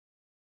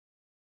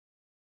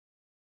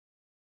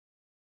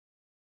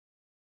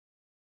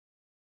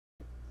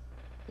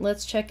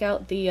let's check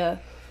out the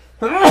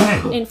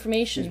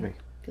information.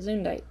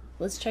 Gesundheit.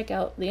 Let's check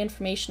out the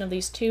information of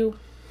these two.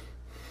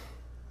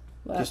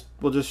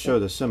 We'll just show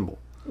the symbol.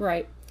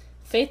 Right.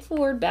 Faithful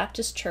Word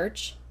Baptist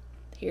Church.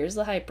 Here's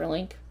the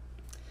hyperlink.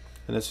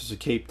 And this is a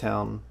Cape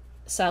Town,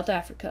 South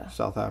Africa.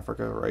 South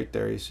Africa, right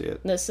there. You see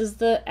it. This is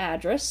the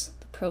address,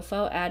 the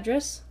profile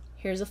address.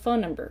 Here's a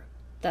phone number.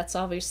 That's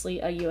obviously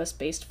a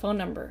U.S.-based phone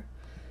number.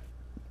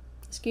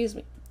 Excuse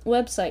me.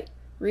 Website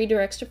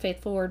redirects to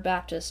Faithful Word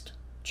Baptist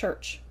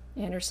Church,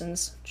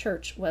 Anderson's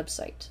church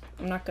website.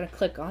 I'm not going to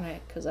click on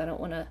it because I don't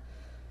want to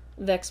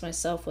vex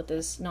myself with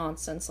this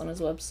nonsense on his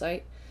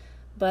website.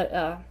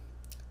 But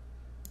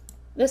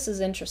this is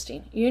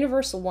interesting.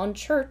 Universal One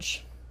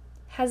Church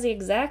has the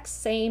exact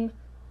same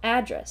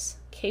address.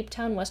 Cape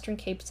Town, Western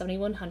Cape,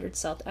 7100,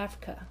 South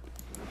Africa.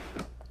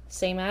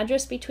 Same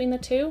address between the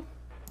two.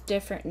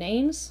 Different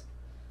names.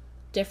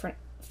 Different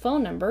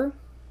phone number.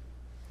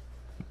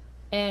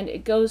 And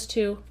it goes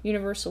to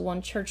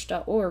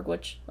universalonechurch.org,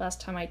 which last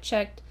time I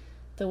checked,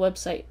 the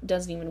website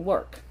doesn't even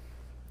work.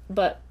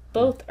 But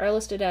both are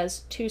listed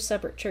as two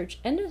separate church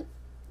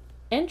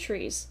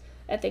entries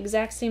at the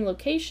exact same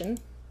location.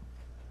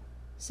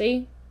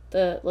 See?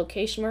 The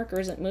location marker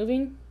isn't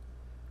moving.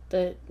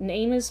 The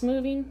name is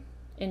moving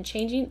and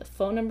changing. The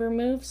phone number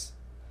moves.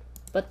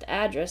 But the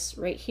address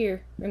right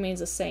here remains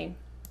the same.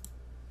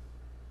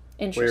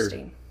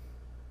 Interesting.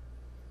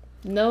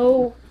 Weird.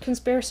 No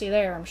conspiracy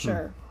there, I'm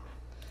sure.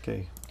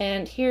 Okay.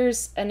 And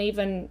here's an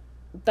even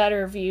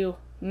better view,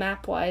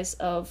 map-wise,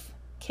 of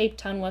Cape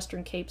Town,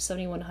 Western Cape,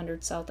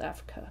 7100, South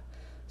Africa.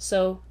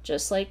 So,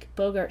 just like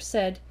Bogart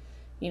said,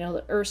 you know,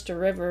 the Erster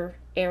River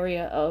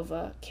area of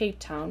Cape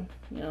Town,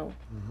 you know,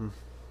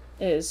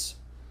 is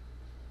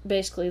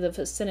basically the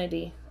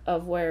vicinity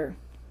of where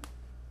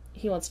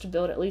he wants to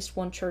build at least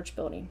one church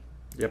building.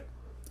 Yep.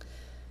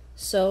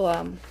 So,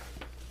 all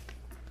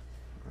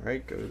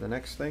right, go to the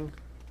next thing.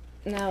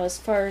 Now, as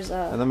far as...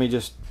 and let me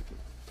just...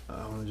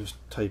 I want to just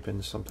type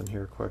in something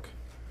here quick.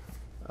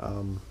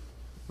 Let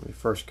me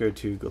first go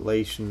to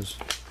Galatians.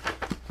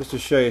 Just to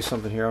show you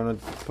something here, I'm going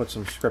to put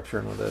some scripture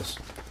into this.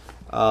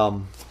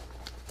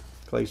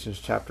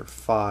 Galatians chapter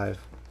 5.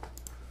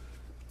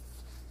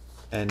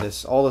 And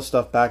this, all this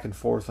stuff back and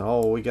forth, and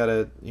oh, we got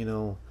to, you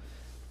know,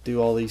 do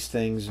all these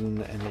things, and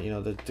you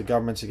know, the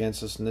government's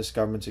against us, and this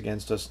government's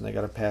against us, and they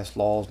got to pass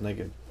laws, and they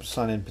got to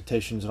sign in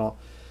petitions and all.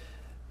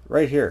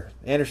 Right here,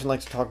 Anderson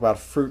likes to talk about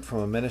fruit from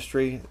a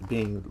ministry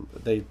being,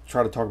 they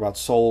try to talk about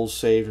souls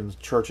saved and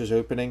churches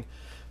opening.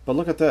 But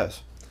look at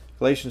this.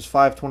 Galatians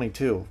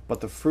 5:22.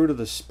 But the fruit of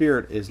the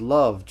Spirit is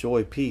love,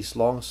 joy, peace,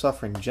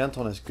 long-suffering,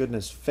 gentleness,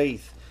 goodness,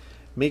 faith,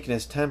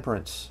 meekness,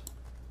 temperance.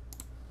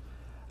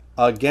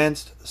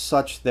 Against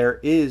such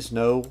there is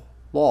no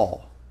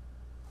law.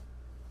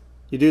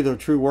 You do the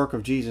true work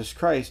of Jesus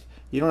Christ,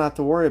 you don't have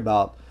to worry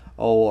about,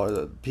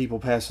 people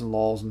passing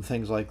laws and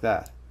things like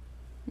that.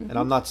 And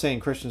I'm not saying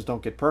Christians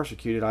don't get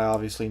persecuted. I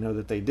obviously know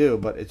that they do.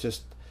 But it's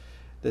just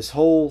this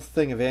whole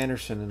thing of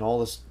Anderson and all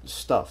this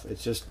stuff.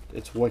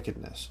 It's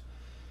wickedness.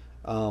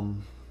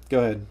 Go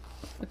ahead.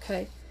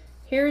 Okay.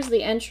 Here's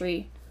the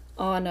entry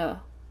on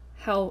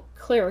how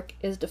cleric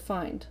is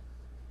defined.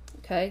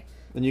 Okay.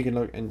 And you can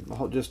look and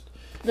just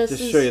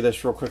show you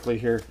this real quickly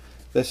here.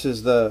 This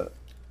is the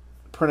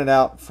printed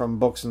out from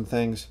books and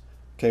things.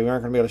 Okay, we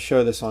aren't going to be able to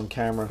show this on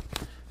camera.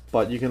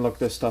 But you can look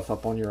this stuff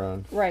up on your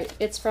own. Right.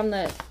 It's from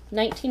the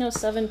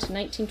 1907 to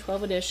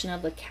 1912 edition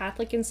of the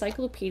Catholic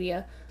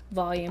Encyclopedia,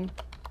 Volume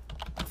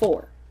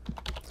 4.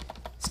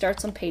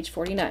 Starts on page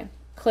 49.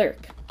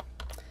 Cleric.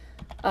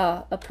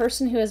 A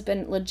person who has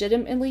been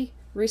legitimately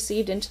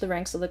received into the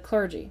ranks of the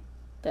clergy.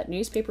 That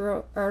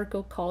newspaper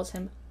article calls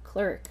him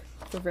cleric,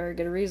 for very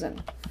good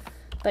reason.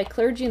 By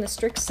clergy in the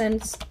strict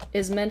sense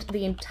is meant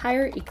the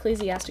entire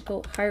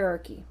ecclesiastical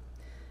hierarchy.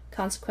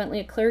 Consequently,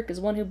 a cleric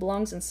is one who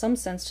belongs in some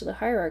sense to the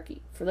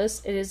hierarchy. For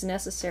this, it is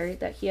necessary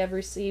that he have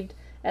received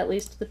at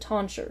least the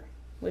tonsure,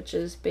 which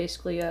is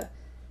basically a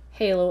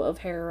halo of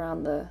hair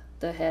around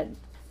the head.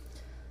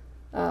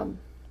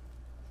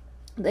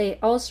 They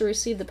also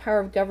receive the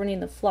power of governing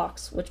the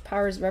flocks, which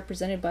power is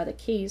represented by the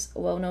keys, a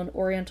well-known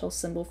Oriental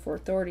symbol for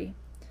authority.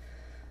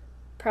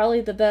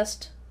 Probably the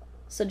best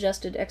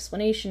suggested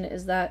explanation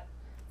is that,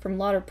 from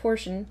lot or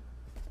portion,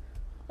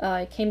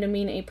 it came to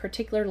mean a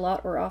particular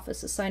lot or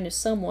office assigned to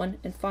someone,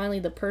 and finally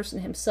the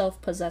person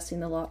himself possessing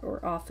the lot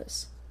or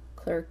office.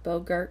 Cleric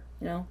Bogart,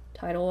 you know,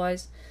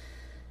 title-wise.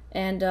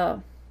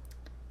 And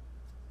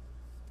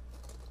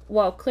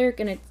while cleric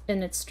in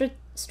its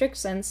strict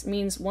sense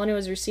means one who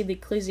has received the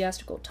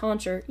ecclesiastical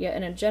tonsure, yet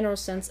in a general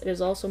sense it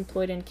is also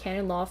employed in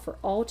canon law for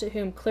all to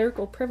whom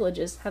clerical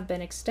privileges have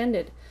been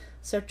extended.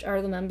 Such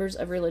are the members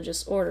of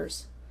religious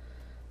orders.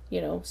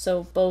 You know,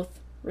 so both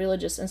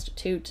religious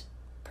institute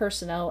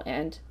personnel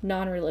and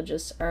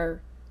non-religious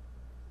are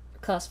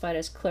classified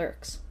as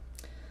clerics.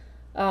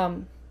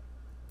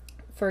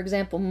 For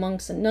example,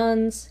 monks and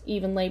nuns,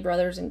 even lay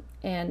brothers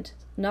and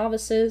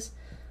novices,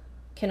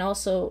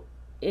 it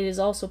is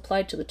also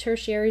applied to the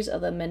tertiaries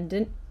of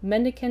the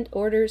mendicant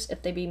orders.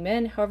 If they be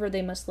men, however,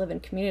 they must live in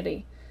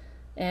community.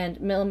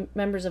 And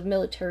members of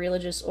military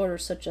religious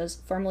orders such as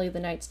formerly the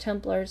Knights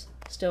Templars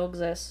still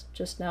exists,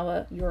 just now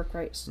a York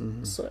Rite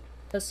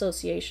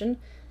Association.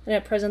 And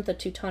at present the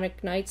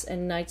Teutonic Knights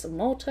and Knights of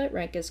Malta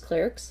rank as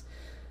clerics.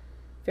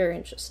 Very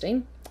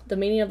interesting. The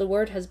meaning of the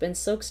word has been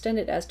so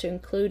extended as to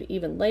include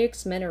even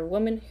laics, men or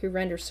women, who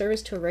render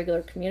service to a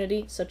regular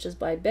community, such as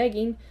by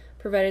begging,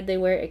 provided they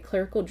wear a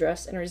clerical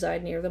dress and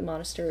reside near the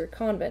monastery or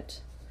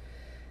convent.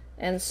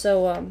 And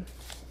so,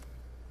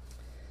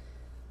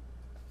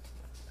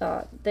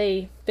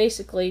 they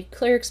basically,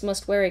 clerics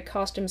must wear a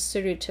costume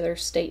suited to their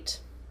state.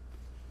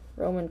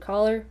 Roman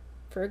collar,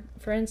 for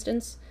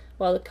instance.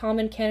 While the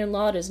common canon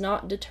law does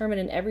not determine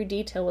in every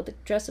detail what the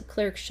dress of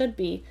clerics should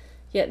be,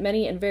 yet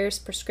many and various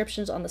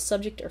prescriptions on the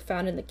subject are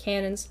found in the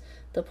canons,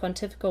 the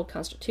pontifical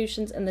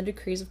constitutions, and the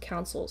decrees of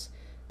councils.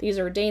 These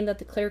ordain that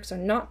the clerics are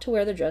not to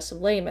wear the dress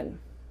of laymen.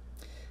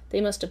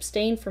 They must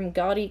abstain from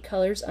gaudy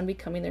colors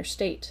unbecoming their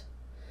state.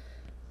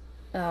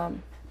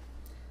 The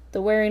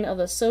wearing of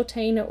a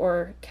soutane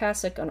or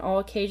cassock on all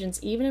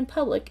occasions, even in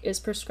public, is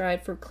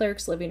prescribed for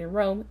clerics living in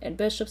Rome, and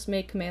bishops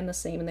may command the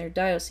same in their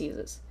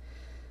dioceses.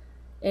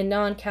 In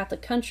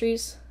non-Catholic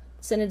countries,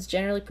 synods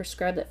generally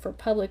prescribe that for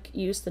public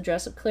use the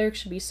dress of clerics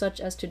should be such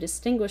as to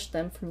distinguish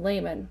them from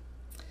laymen.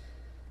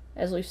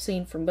 As we've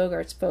seen from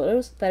Bogart's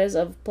photos, that is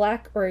of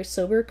black or a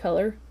sober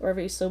color,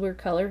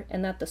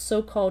 and that the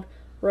so-called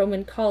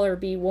Roman collar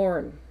be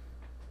worn.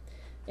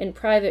 In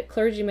private,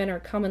 clergymen are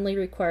commonly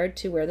required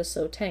to wear the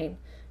soutane.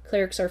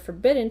 Clerics are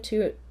forbidden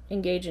to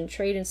engage in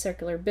trade and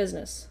secular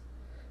business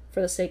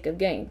for the sake of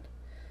gain,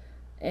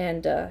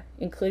 and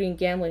including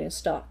gambling and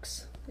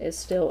stocks is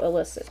still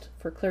illicit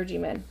for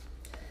clergymen.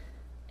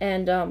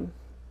 And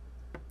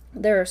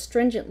there are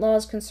stringent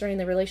laws concerning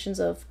the relations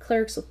of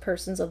clerics with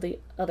persons of the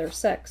other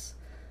sex.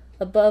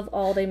 Above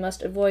all, they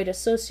must avoid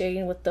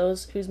associating with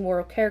those whose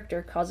moral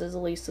character causes the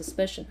least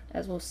suspicion,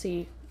 as we'll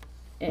see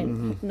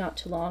in not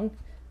too long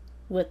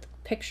with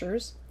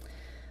pictures.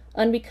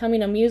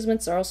 Unbecoming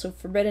amusements are also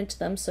forbidden to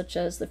them, such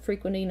as the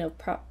frequenting of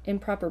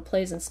improper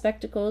plays and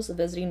spectacles, the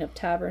visiting of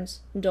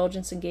taverns,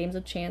 indulgence in games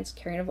of chance,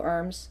 carrying of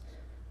arms.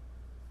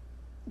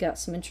 Got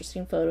some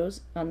interesting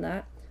photos on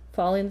that.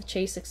 Following the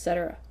chase,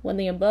 etc. When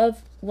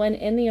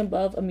in the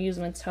above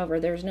amusements, however,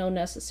 there is no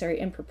necessary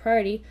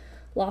impropriety,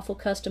 lawful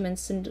custom and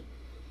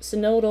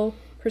synodal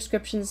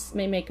prescriptions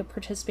may make a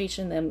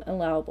participation in them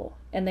allowable,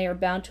 and they are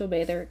bound to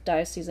obey their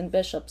diocesan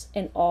bishops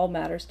in all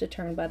matters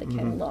determined by the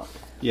canon law.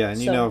 Yeah, and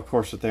you know, of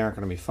course, that they aren't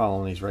going to be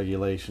following these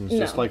regulations,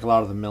 just like a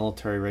lot of the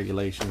military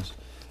regulations.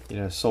 You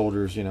know,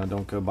 soldiers, you know,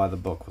 don't go by the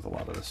book with a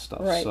lot of this stuff.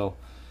 Right. So,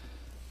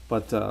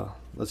 but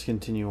let's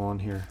continue on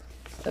here.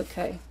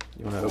 Okay.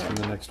 You want to open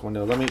the next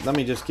window? Let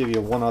me just give you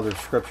one other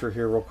scripture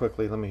here real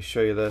quickly. Let me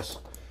show you this.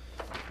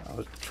 I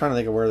was trying to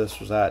think of where this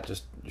was at.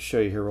 Just to show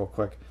you here real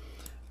quick.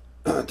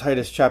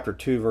 Titus chapter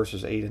 2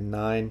 verses 8 and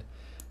 9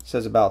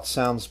 says about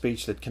sound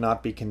speech that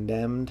cannot be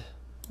condemned.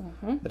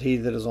 That he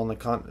that is on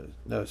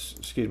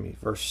the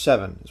verse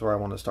 7 is where I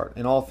want to start.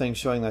 In all things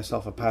showing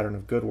thyself a pattern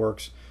of good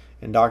works,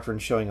 in doctrine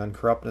showing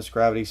uncorruptness,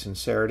 gravity,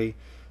 sincerity,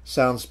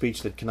 sound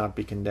speech that cannot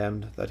be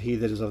condemned, that he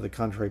that is of the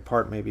contrary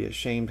part may be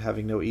ashamed,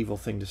 having no evil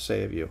thing to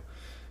say of you.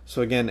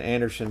 So again,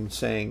 Anderson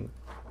saying,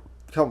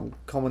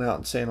 coming out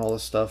and saying all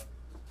this stuff,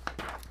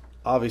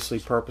 obviously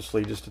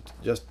purposely just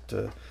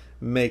to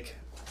make,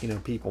 you know,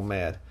 people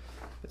mad.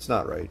 It's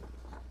not right.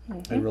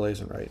 It really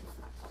isn't right.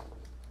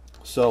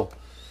 So,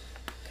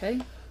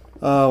 okay.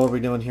 What are we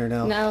doing here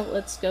now? Now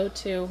let's go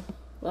to,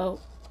 well,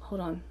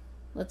 hold on.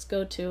 Let's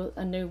go to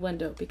a new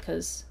window,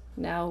 because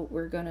now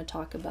we're going to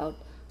talk about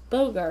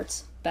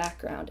Bogart's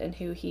background and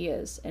who he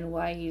is and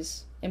why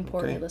he's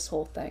important to this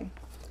whole thing.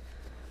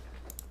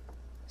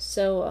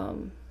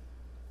 So,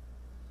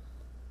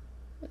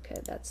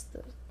 okay, that's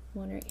the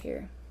one right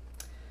here.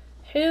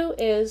 Who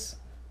is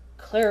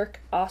Cleric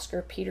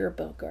Oscar Peter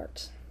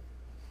Bogart?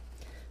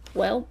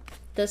 Well,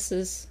 this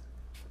is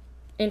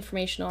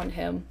information on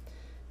him,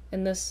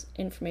 and this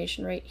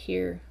information right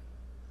here,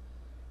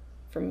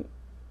 from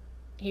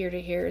here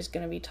to here, is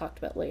going to be talked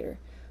about later.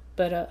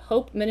 But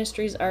Hope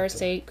Ministries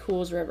RSA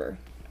Cools River.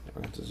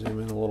 I have to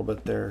zoom in a little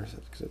bit there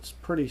because it's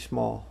pretty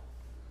small.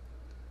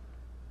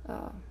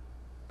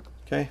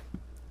 Okay.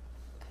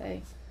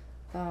 Okay.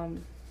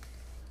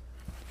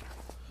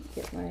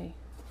 Get my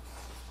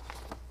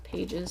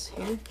pages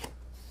here.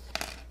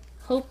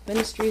 Hope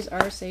Ministries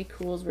RSA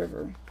Cools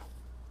River.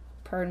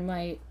 Pardon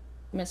my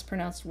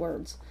mispronounced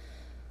words.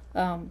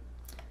 Hope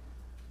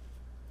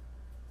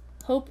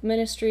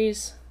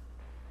Ministries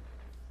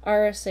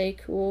RSA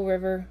Cools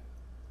River.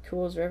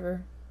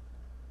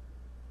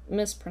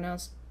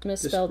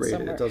 Misspelled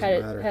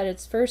somewhere. Had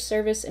its first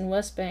service in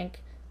West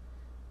Bank,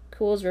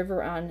 Cools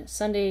River, on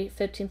Sunday,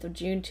 15th of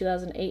June,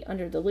 2008,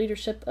 under the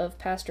leadership of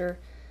Pastor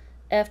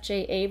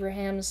F.J.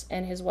 Abrahams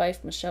and his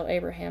wife, Michelle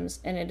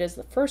Abrahams, and it is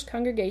the first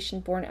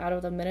congregation born out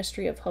of the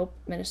Ministry of Hope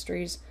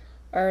Ministries,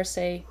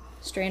 RSA,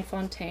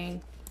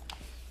 Strandfontein,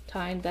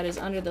 that is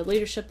under the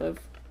leadership of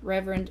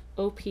Reverend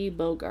O.P.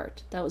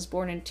 Bogart, that was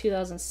born in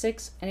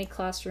 2006 in a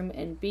classroom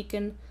in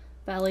Beacon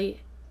Valley,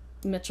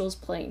 Mitchell's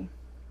Plain.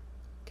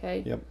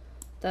 Okay? Yep.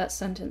 That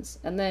sentence.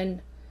 And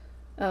then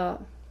a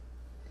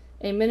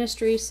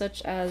ministry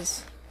such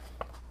as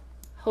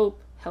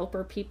Hope,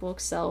 Helper People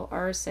Excel,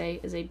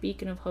 RSA, is a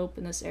beacon of hope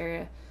in this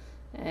area.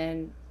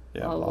 And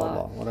blah,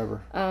 blah,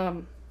 whatever.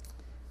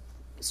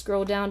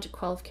 Scroll down to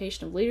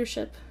qualification of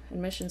leadership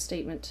and mission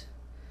statement.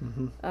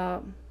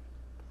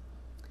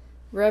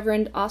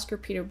 Reverend Oscar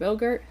Peter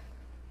Bogart,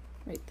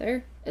 right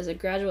there, is a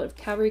graduate of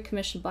Calvary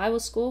Commission Bible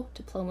School,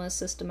 diploma in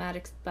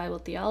systematic Bible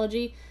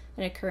theology,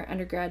 and a current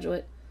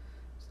undergraduate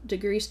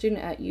degree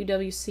student at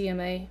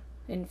UWCMA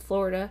in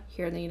Florida,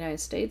 here in the United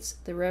States.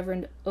 The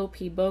Reverend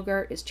O.P.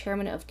 Bogart is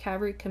chairman of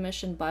Calvary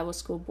Commission Bible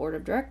School Board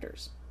of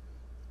Directors.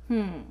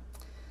 And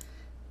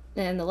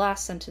the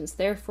last sentence,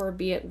 therefore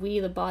be it we,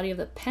 the body of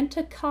the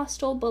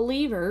Pentecostal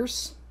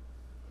believers.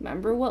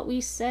 Remember what we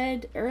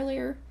said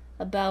earlier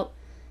about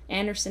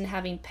Anderson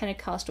having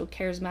Pentecostal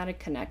charismatic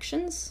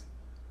connections?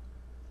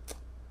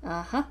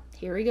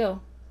 Here we go.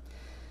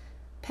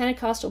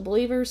 Pentecostal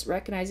believers,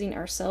 recognizing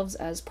ourselves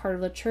as part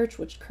of the church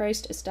which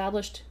Christ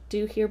established,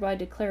 do hereby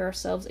declare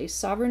ourselves a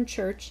sovereign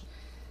church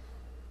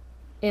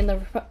in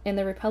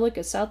the Republic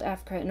of South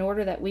Africa, in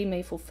order that we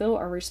may fulfill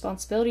our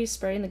responsibilities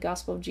spreading the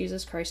gospel of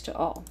Jesus Christ to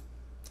all.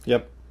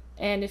 Yep.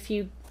 And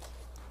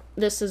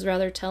this is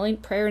rather telling,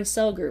 prayer and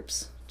cell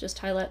groups. Just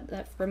highlight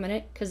that for a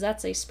minute, because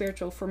that's a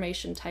spiritual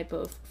formation type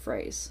of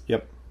phrase.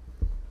 Yep.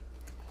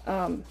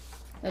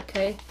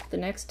 Okay, the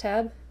next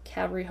tab,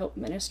 Calvary Hope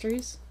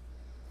Ministries.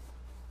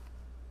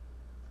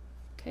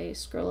 Okay,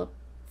 scroll up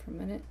for a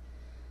minute.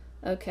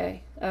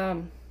 Okay,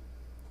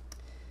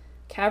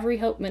 Calvary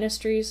Hope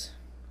Ministries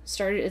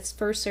started its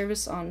first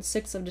service on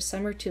 6th of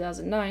December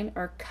 2009.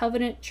 Our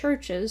covenant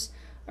churches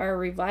are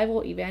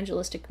revival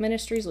evangelistic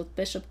ministries with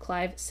Bishop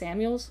Clive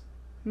Samuels.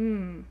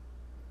 There's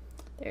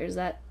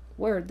that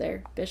word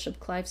there, Bishop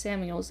Clive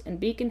Samuels, and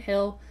Beacon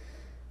Hill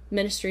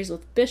Ministries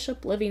with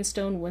Bishop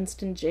Livingstone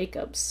Winston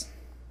Jacobs.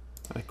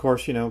 Of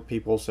course,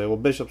 people say, well,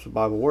 bishop's a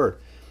Bible word.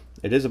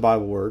 It is a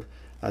Bible word.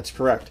 That's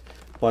correct.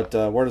 But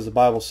where does the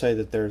Bible say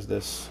that there's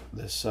this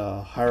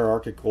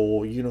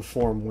hierarchical,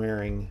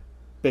 uniform-wearing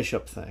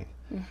bishop thing?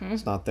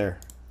 It's not there.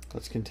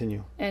 Let's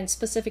continue. And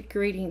specific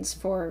greetings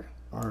for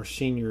our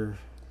senior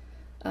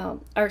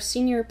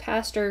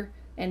pastor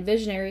and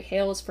visionary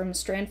hails from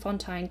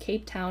Strandfontein,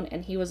 Cape Town,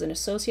 and he was an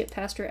associate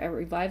pastor at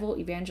Revival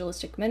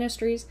Evangelistic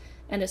Ministries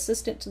and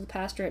assistant to the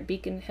pastor at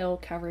Beacon Hill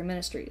Calvary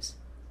Ministries,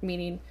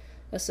 meaning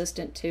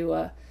assistant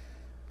to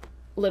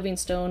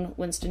Livingstone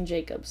Winston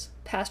Jacobs.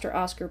 Pastor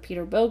Oscar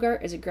Peter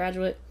Bogart is a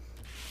graduate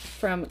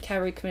from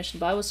Calvary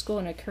Commission Bible School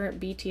and a current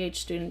BTH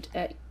student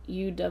at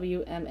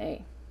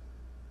UWMA.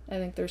 I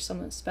think there's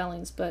some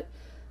spellings, but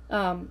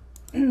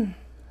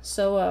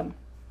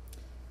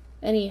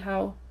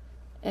anyhow,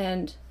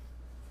 and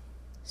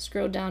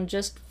scroll down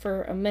just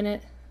for a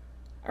minute.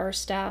 Our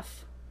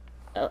staff,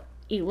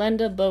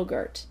 Elenda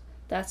Bogart,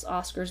 that's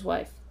Oscar's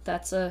wife.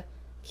 That's a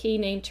key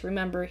name to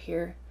remember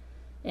here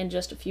in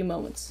just a few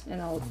moments,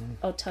 and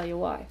I'll tell you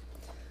why.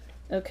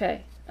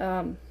 Okay,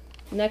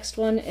 next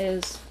one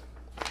is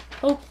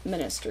Hope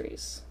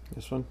Ministries.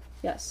 This one?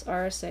 Yes,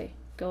 RSA.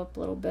 Go up a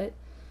little bit.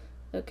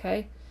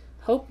 Okay.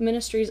 Hope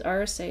Ministries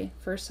RSA,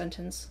 first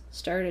sentence,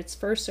 started its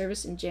first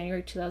service in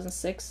January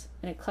 2006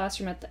 in a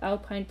classroom at the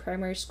Alpine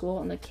Primary School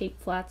on the Cape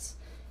Flats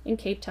in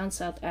Cape Town,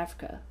 South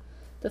Africa.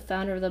 The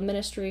founder of the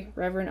ministry,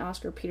 Reverend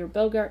Oscar Peter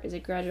Bogart, is a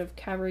graduate of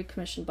Calvary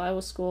Commission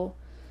Bible School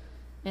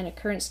and a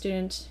current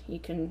student. You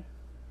can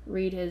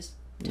read his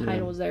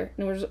titles there,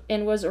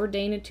 and was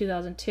ordained in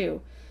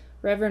 2002.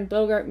 Reverend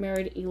Bogart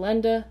married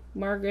Elenda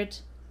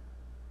Margaret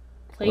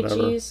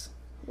Plaches,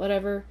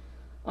 whatever,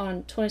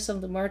 on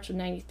 27th of March of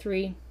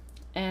 93.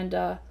 And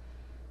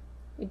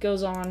it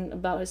goes on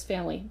about his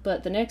family.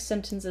 But the next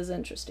sentence is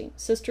interesting.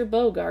 Sister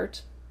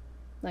Bogart,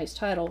 nice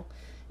title,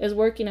 is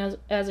working as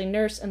a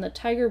nurse in the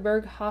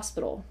Tygerberg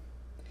Hospital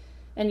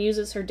and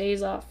uses her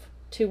days off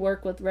to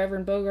work with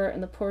Reverend Bogart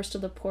in the poorest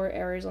of the poor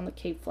areas on the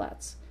Cape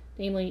Flats,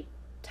 namely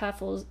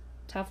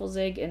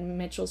Tafelzig and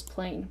Mitchell's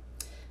Plain.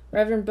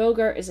 Reverend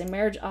Bogart is a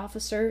marriage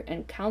officer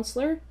and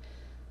counselor,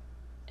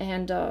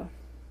 and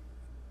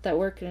that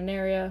work in an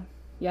area,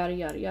 yada,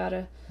 yada,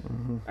 yada.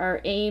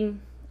 Our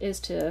aim is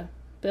to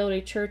build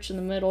a church in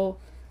the middle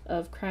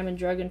of crime and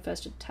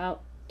drug-infested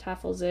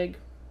Tafelzig,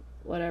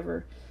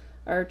 whatever.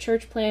 Our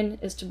church plan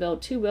is to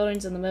build 2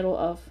 buildings in the middle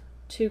of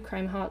 2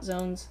 crime hot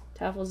zones,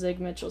 Tafelzig,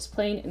 Mitchell's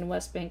Plain, and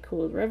West Bank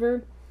Cool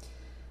River.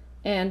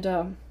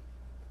 And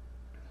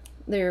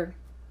they're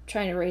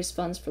trying to raise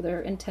funds for their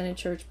intended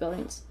church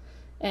buildings.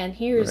 And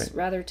here's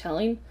rather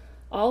telling.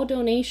 All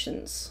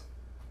donations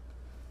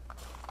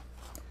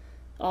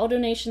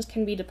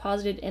can be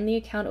deposited in the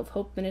account of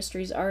Hope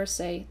Ministries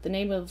RSA. The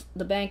name of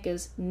the bank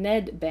is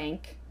Ned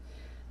Bank.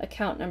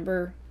 Account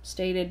number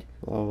stated.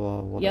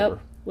 Whatever. Yep,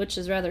 which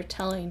is rather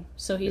telling.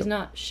 So he's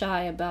not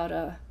shy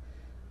about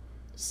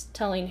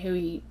telling who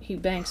he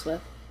banks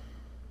with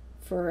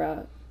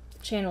for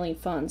channeling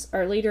funds.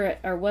 Our leader at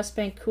our West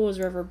Bank Cools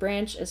River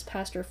branch is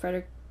Pastor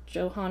Frederick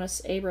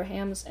Johannes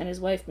Abrahams and his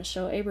wife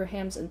Michelle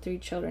Abrahams and 3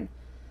 children.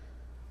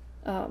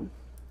 Hope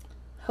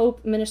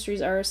Hope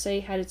Ministries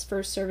RSA had its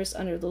first service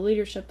under the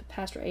leadership of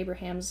Pastor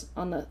Abrahams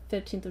on the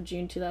 15th of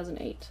June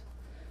 2008.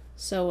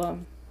 So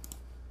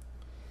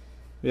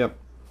Yep.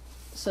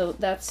 So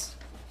that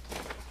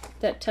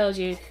tells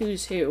you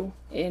who's who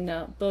in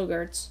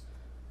Bogart's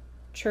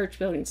church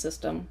building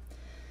system.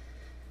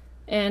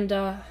 And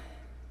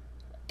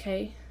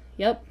okay,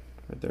 yep.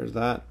 Right, there's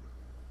that.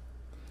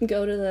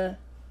 Go to the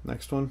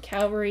Next one.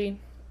 Calvary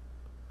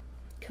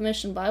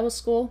Commission Bible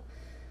School.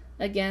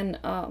 Again,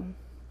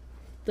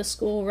 the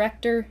school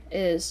rector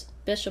is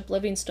Bishop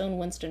Livingstone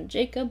Winston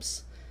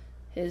Jacobs.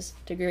 His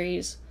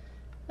degrees.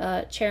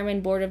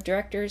 Chairman Board of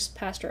Directors,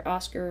 Pastor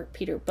Oscar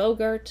Peter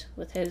Bogart,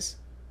 with his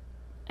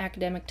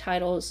academic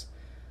titles.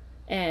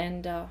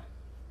 And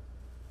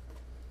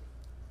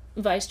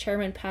Vice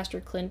Chairman,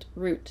 Pastor Clint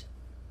Root.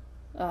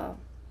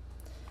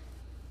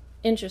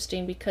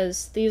 Interesting,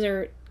 because these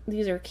are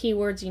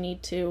keywords you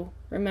need to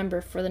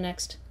remember for the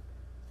next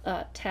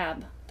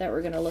tab that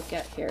we're going to look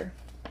at here.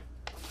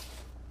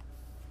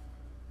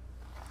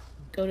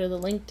 Go to the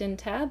LinkedIn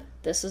tab.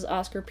 This is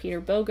Oscar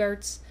Peter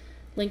Bogart's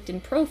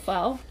LinkedIn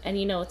profile, and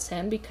you know it's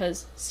him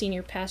because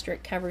senior pastor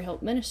at Calvary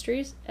Hope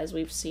Ministries, as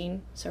we've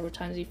seen several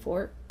times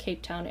before,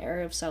 Cape Town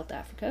area of South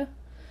Africa.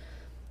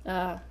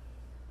 You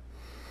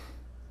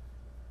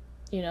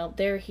know,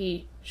 there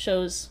he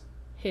shows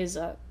his,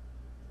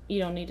 you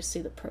don't need to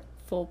see the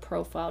full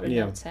profile to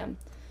know it's him.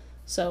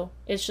 So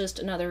it's just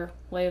another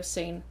way of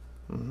saying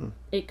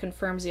it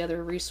confirms the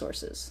other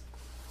resources.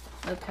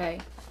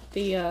 Okay,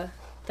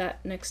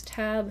 that next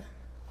tab,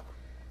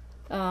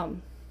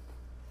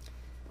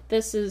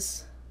 this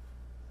is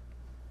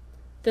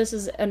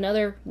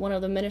another one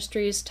of the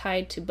ministries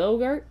tied to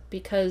Bogart,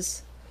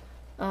 because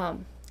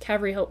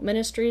Calvary Hope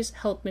Ministries,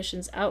 Health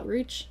Missions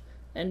Outreach,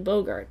 and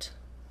Bogart,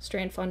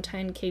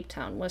 Strandfontein, Cape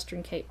Town,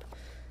 Western Cape.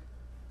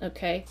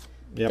 Okay,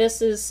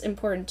 This is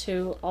important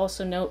to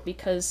also note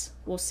because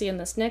we'll see in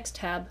this next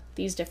tab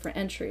these different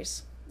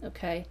entries.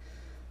 Okay,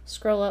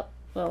 scroll up.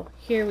 Well,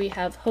 here we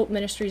have Hope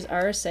Ministries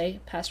RSA,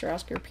 Pastor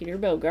Oscar Peter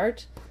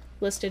Bogart,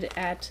 listed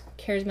at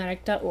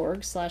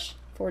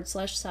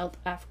charismatic.org//South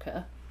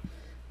Africa.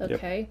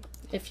 Okay,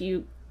 if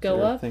you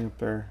go up. Thing up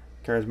there,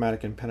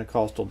 Charismatic and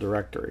Pentecostal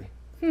Directory.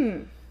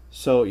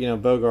 So, you know,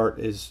 Bogart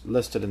is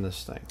listed in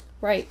this thing.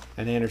 Right.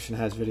 And Anderson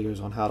has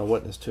videos on how to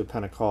witness to a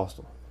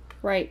Pentecostal.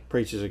 Right.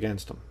 Preaches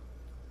against them.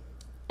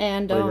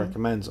 And but he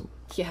recommends them.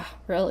 Yeah,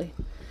 really.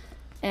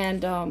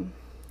 And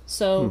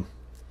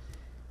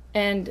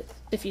and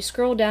if you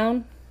scroll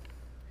down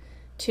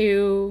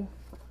to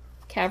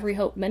Calvary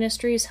Hope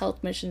Ministries,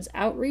 Health Missions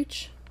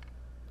Outreach,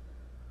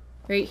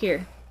 right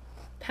here,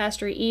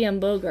 Pastor E.M.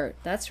 Bogart.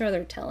 That's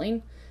rather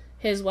telling.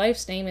 His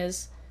wife's name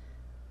is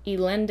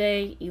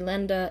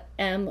Elenda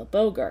M.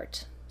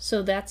 Bogart.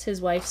 So that's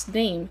his wife's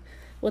name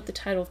with the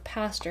title of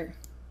pastor.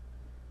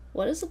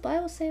 What does the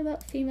Bible say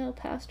about female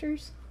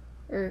pastors?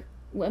 Or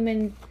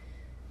women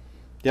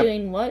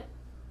doing what?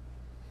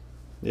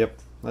 Yep.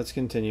 Let's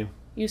continue.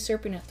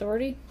 Usurping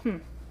authority?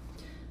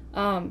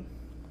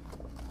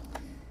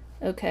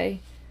 Okay.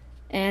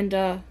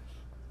 And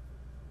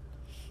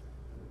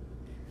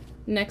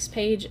next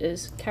page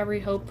is Calvary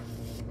Hope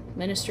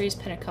Ministries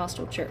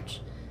Pentecostal Church.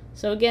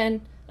 So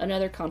again,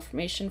 another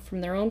confirmation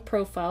from their own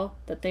profile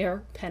that they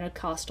are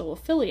Pentecostal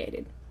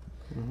affiliated.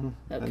 Okay.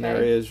 And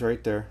there he is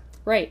right there.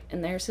 Right,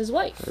 and there's his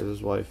wife. There's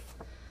his wife.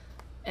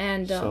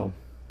 And so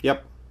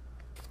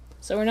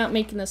we're not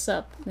making this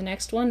up. The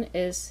next one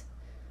is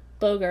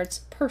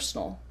Bogart's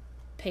personal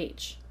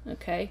page.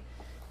 Okay,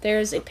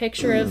 there's a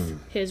picture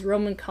of his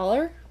Roman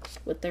collar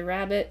with the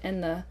rabbit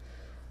and the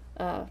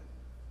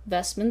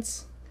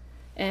vestments,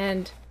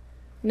 and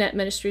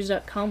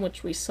netministries.com,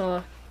 which we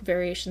saw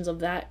variations of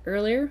that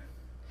earlier.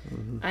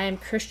 I am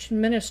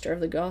Christian minister of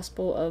the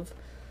gospel of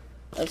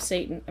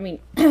Satan. I mean,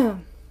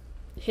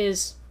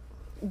 his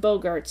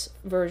Bogart's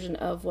version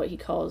of what he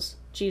calls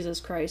Jesus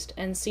Christ,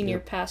 and senior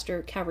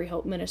pastor Calvary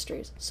Hope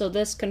Ministries. So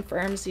this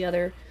confirms the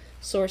other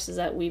sources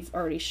that we've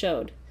already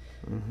showed.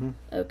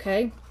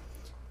 Okay,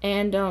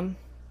 and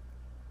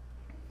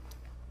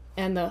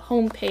the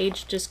home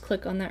page, just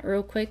click on that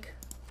real quick.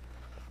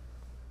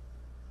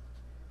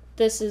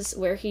 This is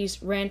where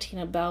he's ranting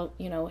about,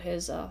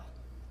 his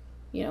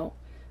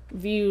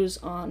views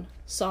on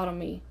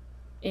sodomy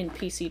in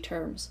PC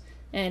terms.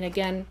 And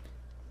again,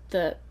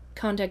 the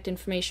contact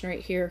information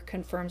right here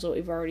confirms what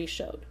we've already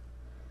showed.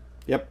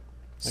 Yep.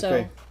 So,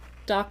 okay.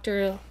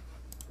 Dr.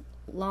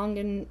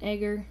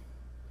 Longenegger,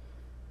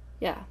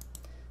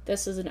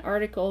 this is an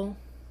article.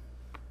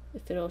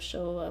 If it'll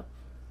show up,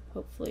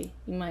 hopefully.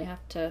 You might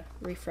have to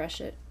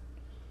refresh it.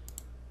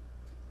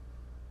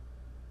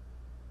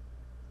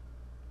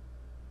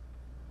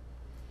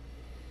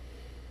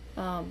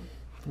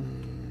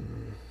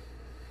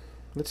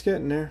 Let's get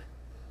in there.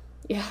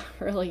 Yeah,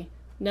 really.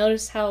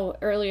 Notice how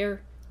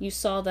earlier you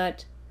saw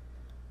that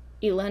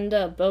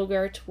Elenda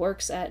Bogart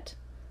works at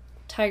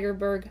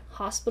Tigerberg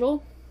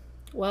Hospital.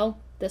 Well,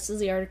 this is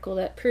the article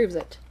that proves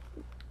it.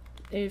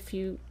 If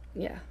you,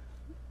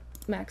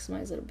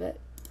 maximize it a bit.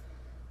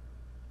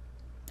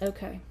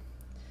 Okay.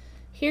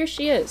 Here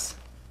she is.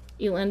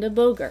 Elinda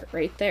Bogart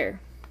right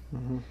there.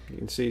 You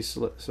can see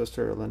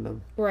Sister Linda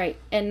Right,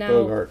 and now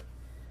Bogart.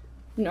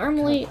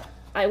 normally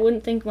I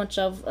wouldn't think much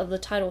of the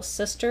title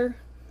sister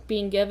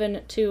being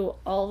given to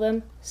all of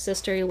them.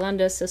 Sister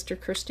Elinda, Sister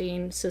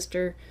Christine,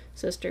 Sister,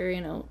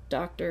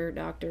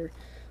 doctor,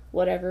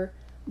 whatever.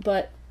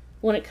 But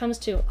when it comes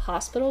to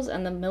hospitals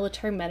and the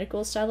military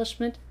medical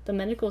establishment, the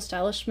medical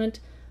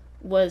establishment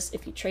was,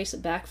 if you trace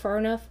it back far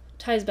enough,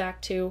 ties back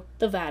to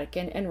the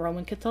Vatican and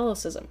Roman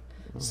Catholicism.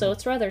 So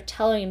it's rather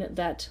telling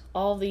that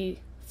all the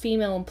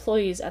female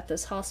employees at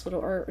this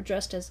hospital are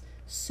addressed as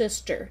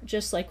sister,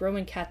 just like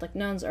Roman Catholic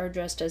nuns are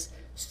addressed as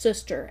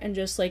sister, and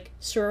just like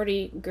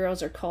sorority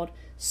girls are called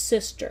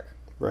sister.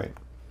 Right.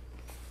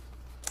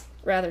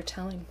 Rather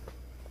telling.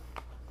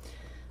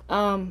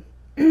 And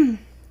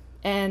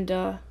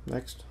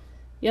Next.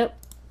 Yep.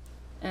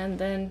 And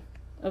then,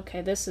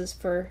 okay, this is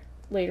for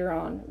later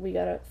on. We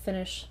gotta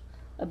finish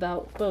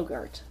about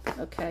Bogart.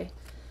 Okay.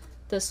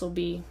 This will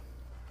be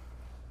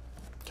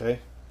Okay.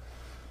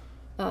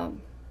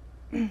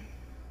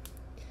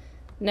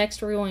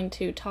 Next we're going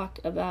to talk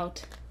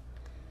about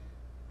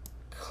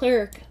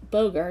Cleric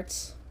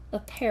Bogart's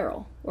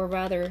apparel, or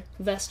rather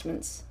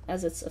vestments,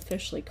 as it's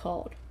officially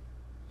called.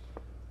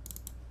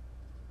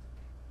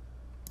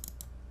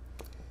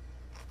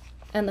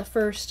 And the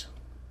first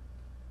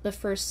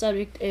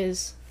subject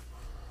is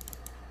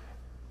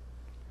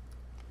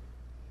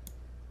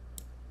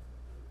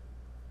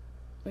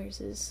where's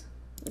his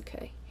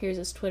here's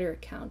his Twitter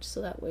account, so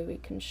that way we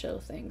can show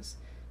things.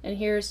 And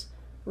here's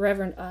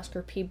Reverend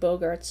Oscar P.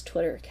 Bogart's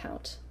Twitter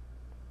account.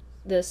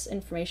 This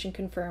information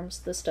confirms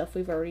the stuff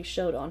we've already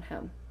showed on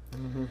him.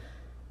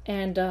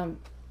 And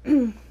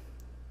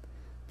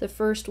the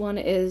first one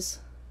is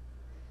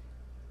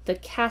the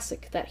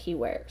cassock that he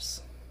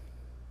wears.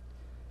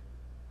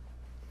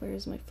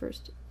 Where's my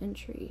first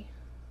entry?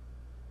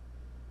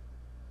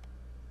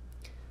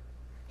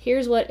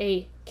 Here's what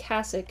a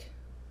cassock,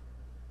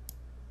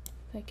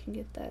 if I can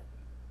get that.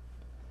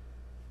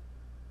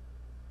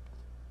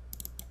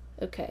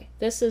 Okay,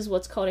 this is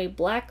what's called a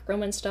black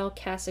Roman-style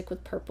cassock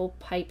with purple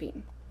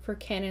piping for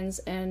canons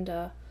and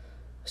a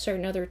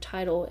certain other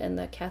title in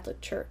the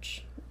Catholic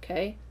Church.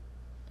 Okay,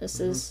 this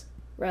is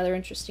rather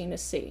interesting to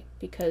see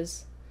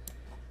because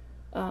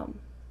we're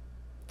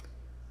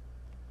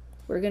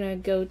gonna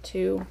go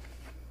to.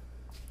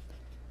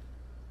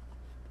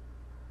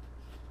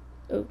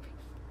 Oh,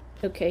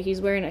 okay, he's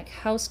wearing a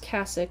house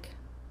cassock,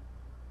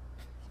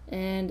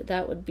 and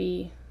that would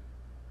be.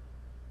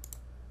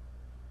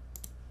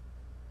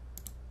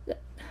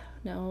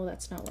 No,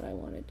 that's not what I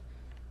wanted.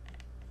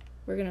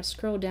 We're gonna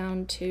scroll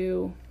down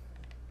to,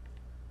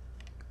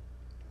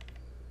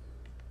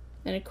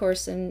 and of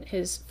course in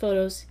his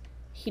photos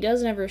he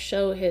doesn't ever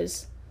show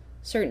his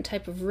certain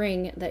type of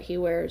ring that he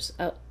wears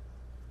out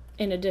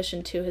in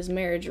addition to his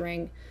marriage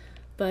ring,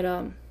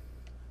 but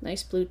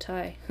nice blue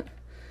tie.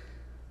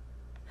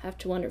 Have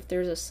to wonder if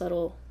there's a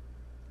subtle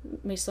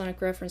Masonic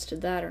reference to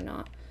that or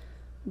not.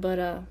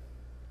 But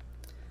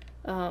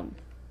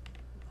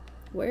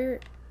where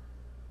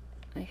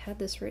I had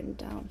this written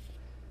down.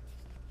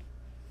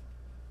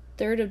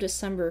 3rd of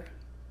December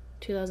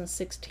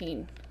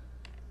 2016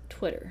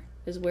 Twitter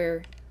is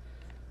where,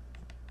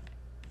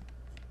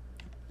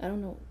 I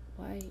don't know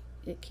why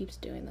it keeps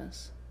doing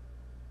this.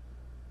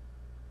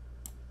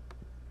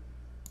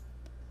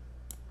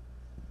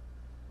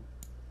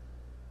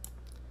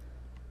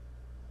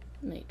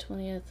 May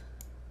 20th.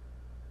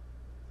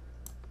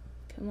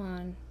 Come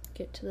on,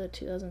 get to the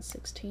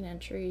 2016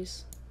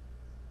 entries.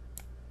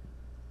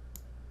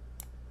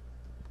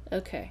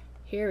 Okay,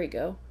 here we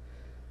go.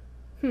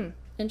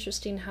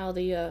 Interesting how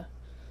the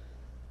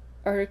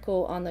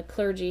article on the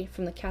clergy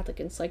from the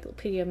Catholic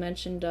Encyclopedia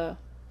mentioned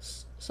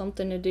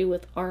something to do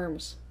with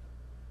arms.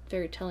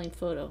 Very telling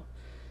photo.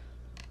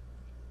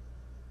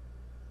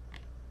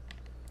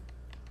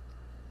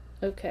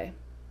 Okay,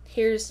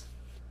 here's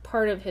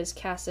part of his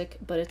cassock,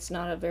 but it's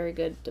not a very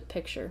good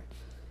picture.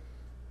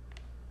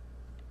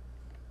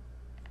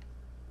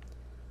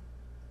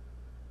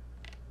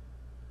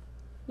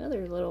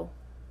 Another little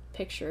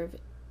picture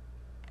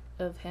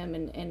of him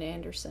and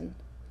Anderson.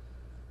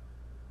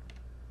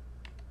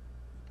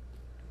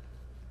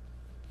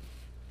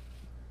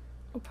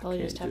 I'll probably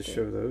just have to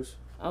show those.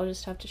 I'll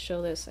just have to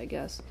show this, I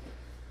guess.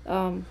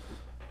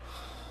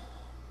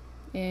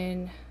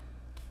 And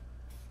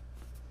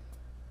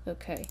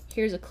okay,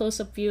 here's a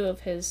close-up view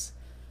of his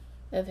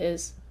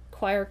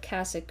choir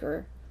cassock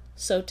or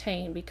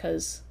soutane,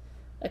 because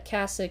a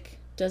cassock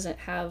doesn't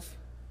have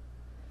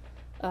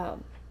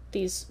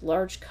these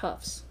large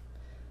cuffs,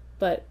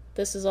 but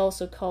this is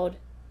also called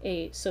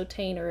a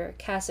soutane or a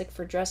cassock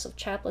for dress of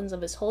chaplains of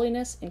His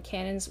Holiness and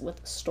canons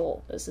with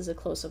stole. This is a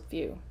close-up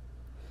view.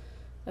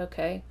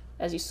 Okay,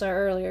 as you saw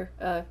earlier,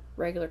 a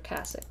regular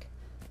cassock.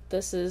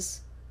 This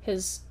is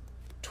his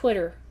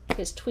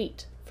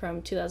tweet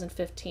from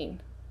 2015.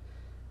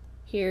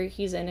 Here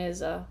he's in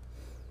his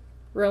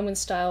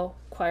Roman-style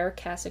choir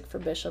cassock for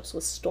bishops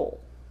with stole.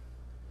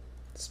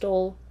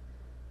 Stole,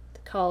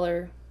 the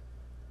collar,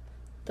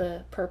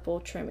 the purple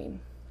trimming.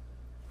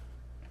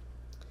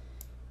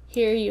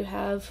 Here you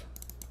have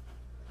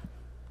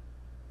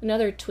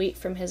another tweet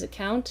from his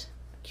account.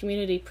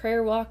 Community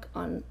prayer walk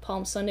on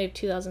Palm Sunday of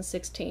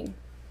 2016.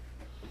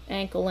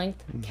 Ankle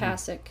length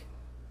cassock.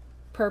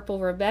 Purple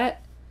rabat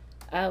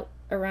out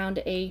around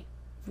a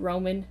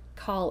Roman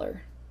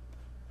collar.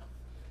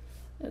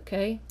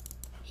 Okay.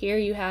 Here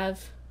you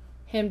have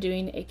him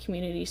doing a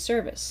community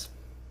service.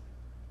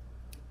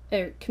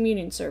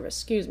 Communion service,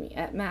 excuse me,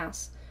 at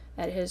Mass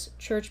at his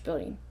church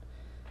building,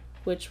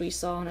 which we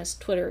saw on his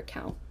Twitter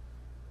account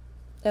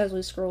as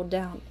we scrolled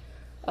down.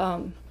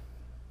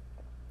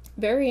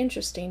 Very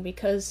interesting,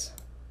 because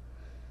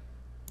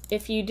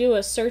if you do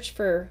a search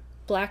for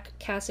black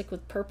cassock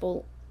with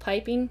purple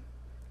piping,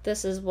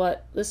 this is one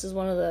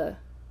of the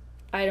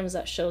items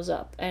that shows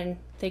up, and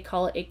they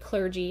call it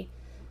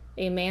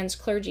a man's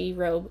clergy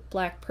robe,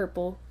 black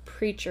purple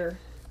preacher,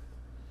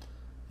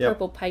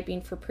 purple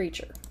piping for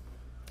preacher.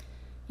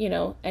 You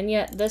know, and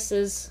yet this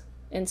is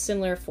in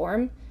similar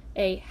form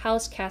a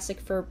house cassock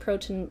for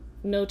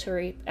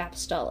protonotary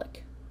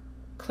apostolic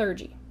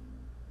clergy.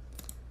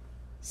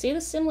 See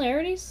the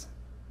similarities?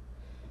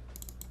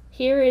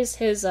 Here is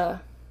his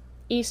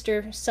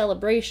Easter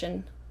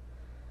celebration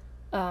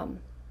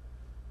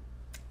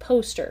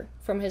poster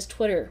from his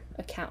Twitter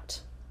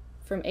account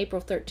from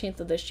April 13th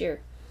of this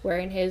year,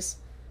 wearing his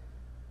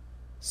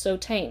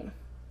soutane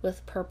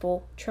with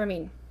purple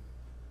trimming.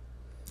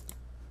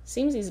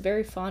 Seems he's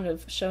very fond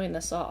of showing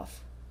this off.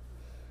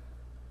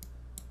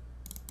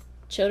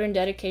 Children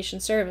dedication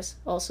service,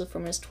 also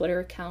from his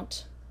Twitter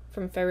account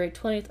from February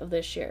 20th of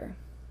this year.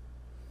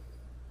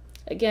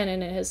 Again,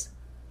 in his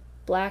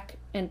black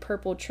and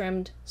purple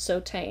trimmed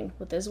soutane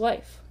with his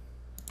wife.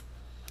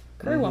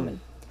 Career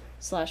woman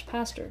 /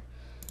 pastor.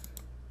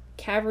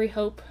 Calvary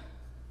Hope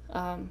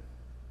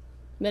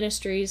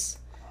Ministries,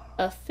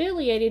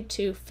 affiliated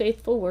to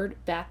Faithful Word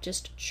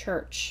Baptist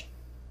Church.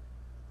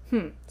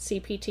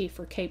 CPT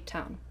for Cape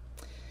Town.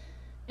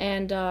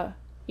 And,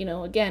 you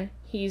know, again,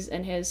 he's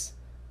in his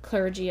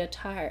clergy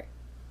attire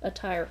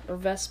or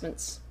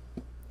vestments.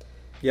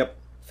 Yep.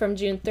 From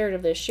June 3rd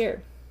of this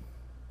year.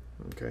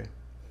 Okay.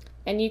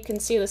 And you can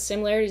see the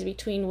similarities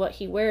between what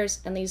he wears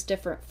and these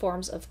different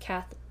forms of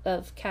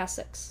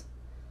cassocks.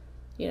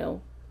 You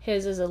know,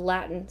 his is a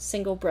Latin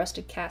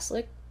single-breasted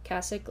cassock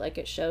like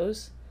it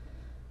shows.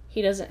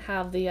 He doesn't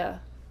have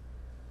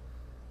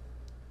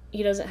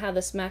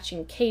this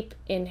matching cape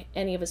in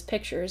any of his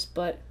pictures,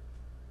 but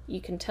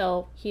you can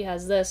tell he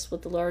has this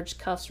with the large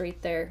cuffs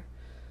right there,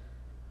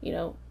 you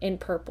know, in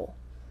purple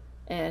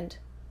and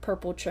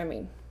purple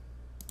trimming.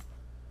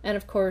 And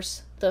of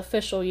course, the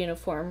official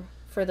uniform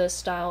for this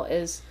style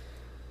is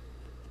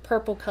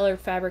purple colored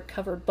fabric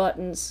covered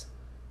buttons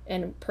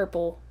and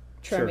purple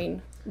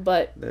trimming,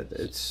 but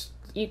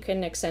you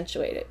can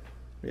accentuate it.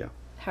 Yeah.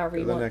 However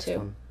you want to.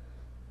 One.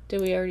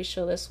 Did we already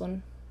show this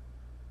one?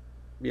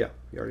 Yeah,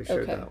 you already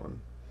showed that one.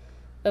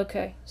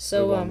 Okay,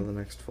 so move on to the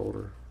next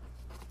folder.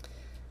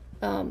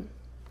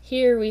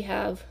 Here we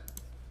have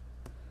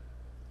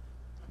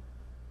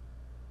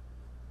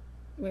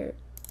there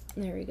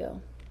we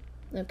go.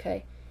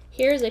 Okay,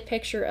 here's a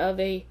picture of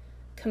a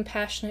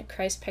Compassionate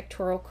Christ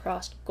pectoral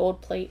cross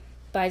gold plate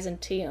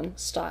Byzantium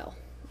style.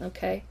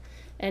 Okay,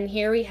 and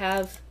here we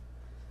have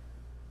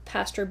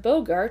Pastor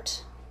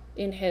Bogart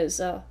in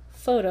his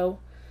photo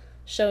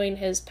showing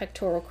his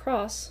pectoral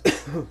cross,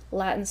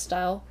 Latin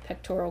style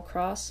pectoral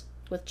cross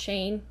with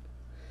chain,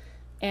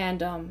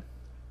 and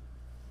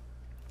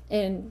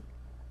in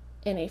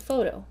a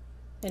photo.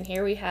 And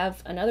here we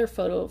have another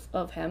photo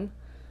of him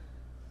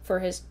for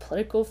his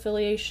political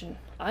affiliation.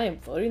 I am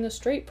voting the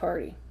straight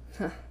party.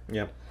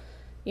 Yep.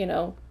 You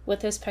know,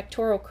 with his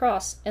pectoral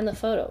cross in the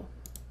photo.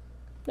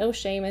 No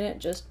shame in it,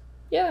 just,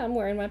 yeah, I'm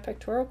wearing my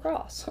pectoral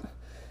cross.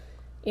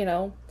 You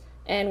know,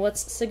 and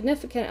what's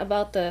significant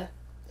about the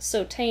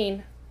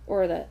soutane,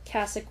 or the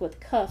cassock with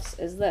cuffs,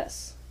 is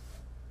this.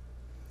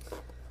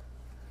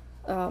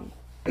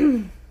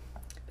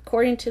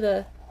 According to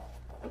the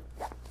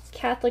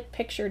Catholic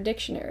Picture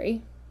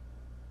Dictionary,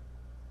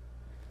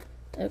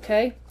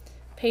 okay,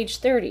 page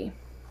 30,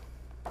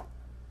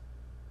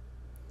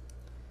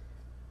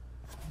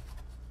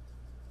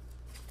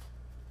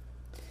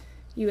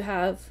 you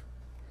have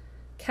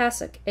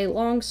cassock, a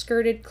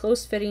long-skirted,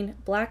 close-fitting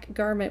black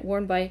garment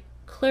worn by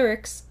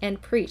clerics and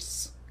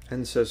priests.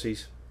 And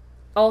sissies.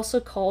 Also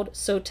called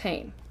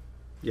soutane.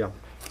 Yeah.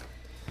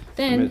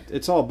 Then, I mean,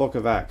 it's all Book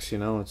of Acts, you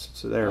know.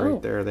 It's there,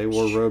 right there. They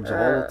wore robes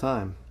all the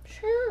time.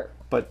 Sure.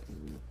 But.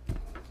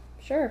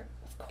 Sure,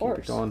 of course.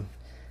 Keep it going.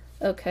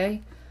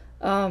 Okay.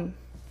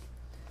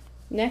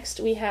 Next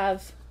we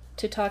have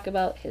to talk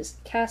about his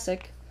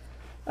cassock.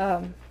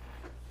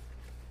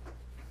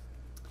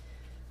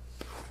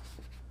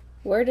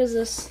 Where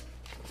does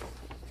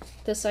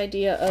this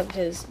idea of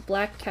his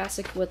black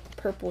cassock with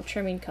purple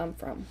trimming come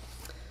from?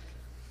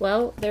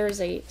 Well,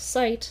 there's a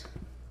site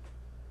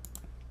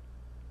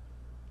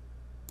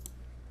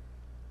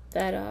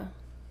that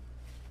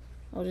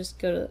I'll just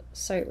go to the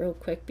site real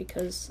quick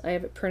because I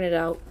have it printed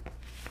out.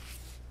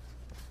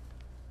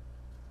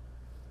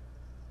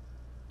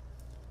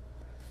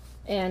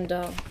 And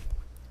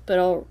But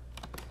I'll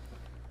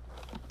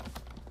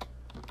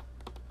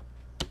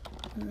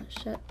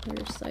shut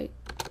your site.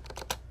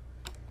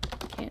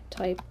 Can't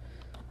type.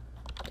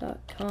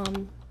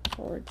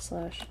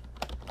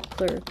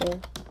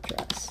 .com/clerical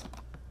dress.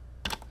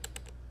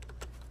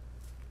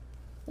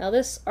 Now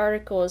this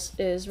article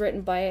is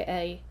written by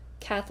a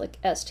Catholic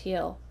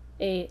STL,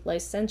 a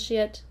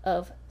licentiate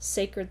of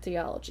sacred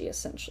theology,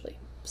 essentially.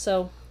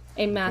 So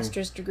a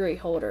master's degree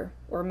holder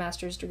or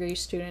master's degree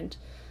student,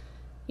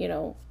 you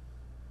know,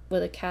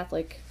 with a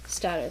Catholic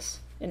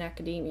status in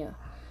academia.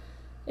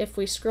 If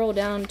we scroll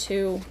down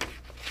to,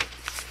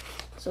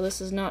 so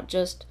this is not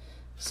just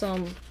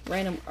some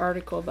random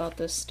article about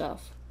this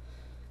stuff.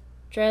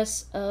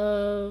 Dress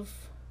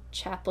of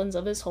chaplains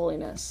of His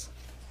Holiness.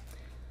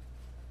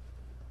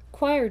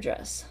 Choir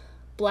dress.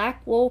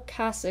 Black wool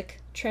cassock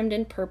trimmed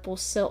in purple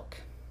silk.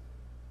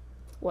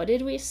 What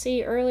did we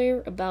see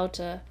earlier about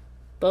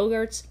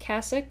Bogart's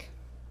cassock?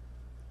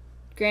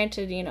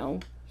 Granted, you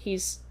know, he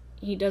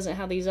doesn't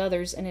have these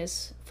others in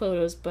his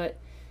photos, but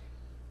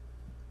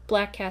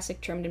black cassock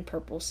trimmed in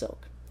purple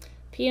silk.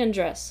 Peon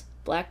dress.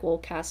 Black wool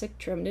cassock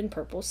trimmed in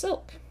purple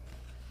silk.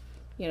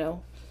 You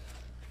know,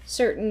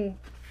 certain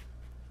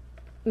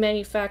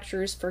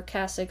manufacturers for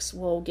cassocks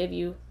will give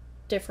you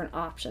different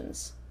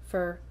options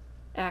for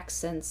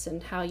accents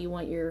and how you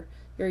want your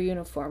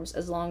uniforms,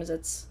 as long as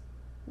it's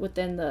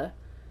within the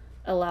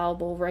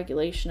allowable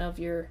regulation of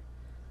your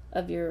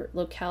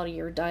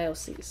locality or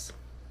diocese.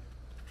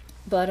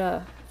 But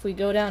if we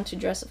go down to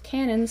dress of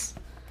canons,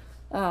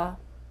 all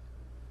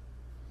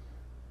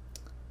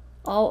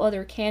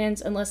other canons,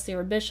 unless they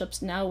were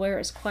bishops, now wear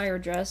as choir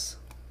dress.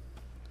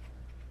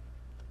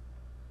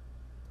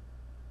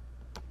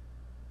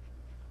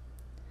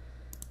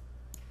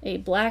 A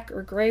black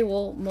or gray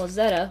wool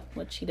mozzetta,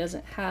 which he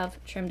doesn't have,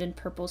 trimmed in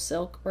purple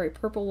silk, or a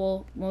purple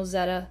wool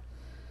mozzetta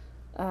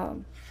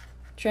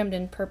trimmed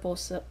in purple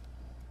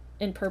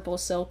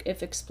silk,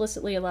 if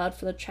explicitly allowed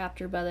for the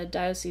chapter by the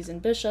diocesan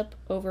bishop,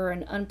 over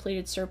an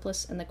unpleated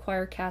surplice and the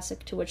choir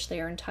cassock to which they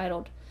are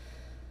entitled.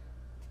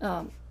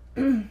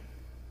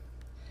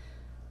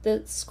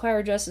 This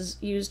choir dress is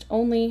used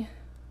only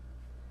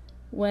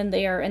when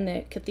they are in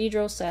the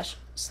cathedral slash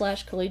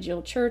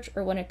collegial church,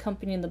 or when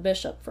accompanying the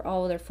bishop. For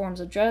all other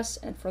forms of dress,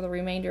 and for the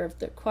remainder of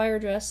the choir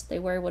dress, they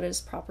wear what is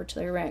proper to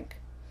their rank.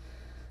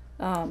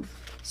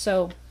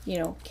 So, you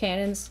know,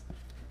 canons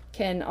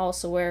can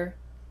also wear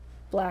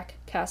black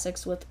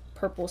cassocks with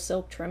purple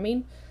silk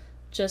trimming,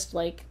 just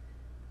like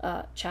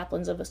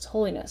chaplains of His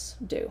Holiness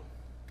do.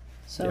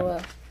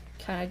 So,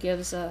 kind of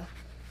gives a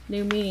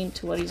new meaning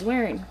to what he's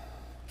wearing.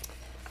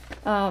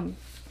 And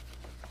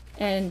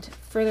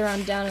further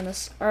on down in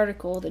this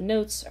article, the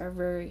notes are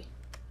very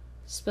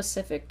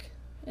specific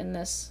in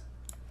this.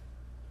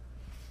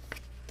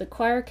 The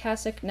choir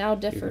cassock now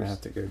differs. You're gonna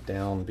have to go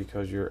down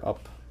because you're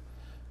up.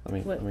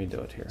 Let me do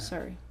it here.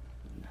 Sorry.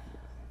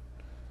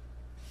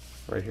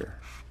 Right here.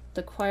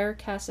 The choir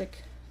cassock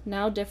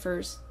now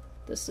differs.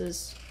 This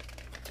is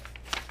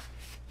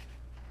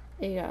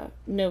a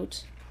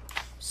note,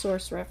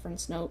 source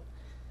reference note.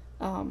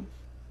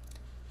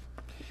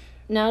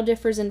 Now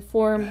differs in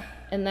form,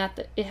 and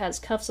that it has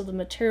cuffs of the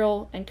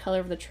material and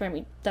color of the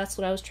trimming. That's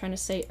what I was trying to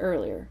say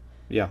earlier.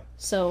 Yeah.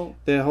 So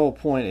the whole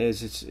point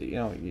is, it's, you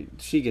know,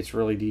 she gets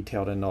really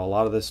detailed into a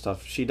lot of this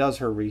stuff. She does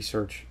her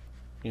research,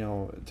 you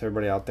know, to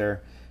everybody out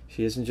there.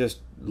 She isn't just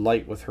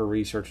light with her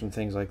research and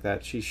things like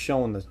that. She's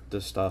showing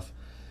the stuff.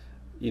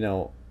 You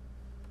know,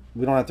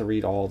 we don't have to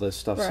read all this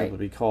stuff simply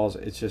because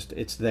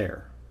it's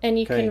there. And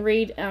you can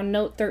read on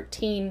note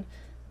 13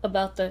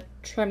 about the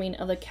trimming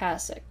of the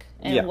cassock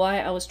and why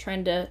I was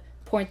trying to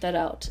point that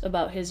out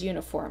about his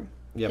uniform,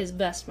 his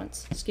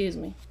vestments, excuse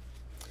me.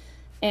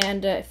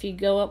 And if you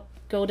go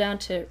down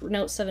to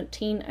note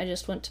 17, I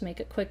just want to make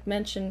a quick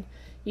mention.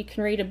 You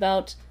can read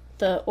about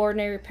the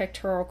ordinary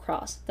pectoral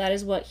cross. That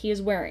is what he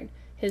is wearing.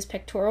 His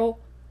pectoral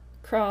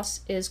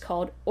cross is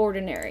called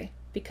ordinary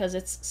because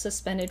it's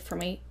suspended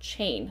from a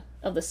chain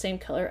of the same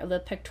color of the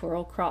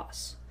pectoral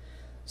cross.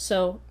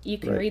 So you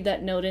can read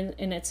that note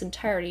in its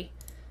entirety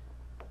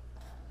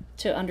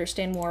to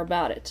understand more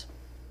about it.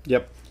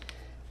 Yep.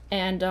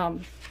 And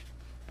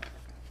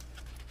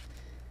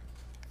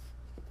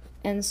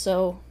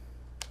so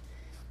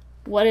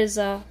what is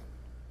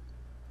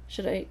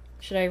should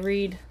I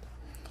read?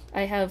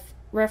 I have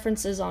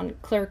references on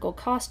clerical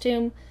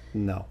costume.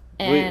 No.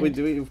 And we've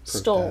proved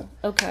stole.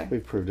 That. Okay.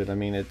 We've proved it. I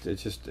mean,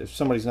 it's just, if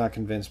somebody's not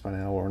convinced by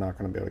now, we're not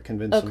going to be able to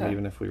convince them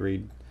even if we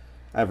read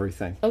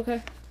everything.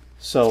 Okay.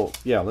 So,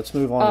 yeah, let's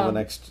move on to the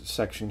next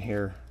section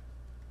here.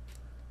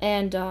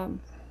 And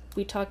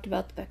we talked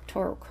about the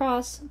pectoral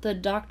cross. The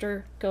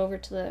doctor, go over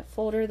to the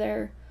folder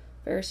there,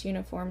 various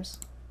uniforms.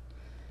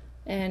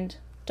 And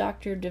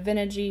Doctor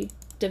Divinity,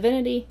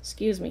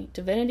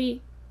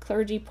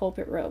 clergy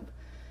pulpit robe.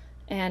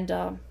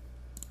 And,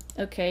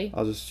 okay.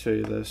 I'll just show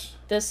you this.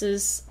 This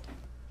is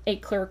a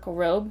clerical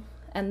robe,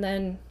 and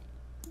then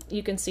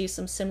you can see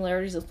some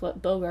similarities with what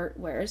Bogart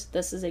wears.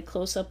 This is a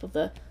close-up of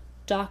the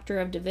Doctor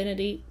of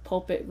Divinity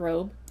pulpit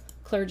robe,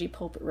 clergy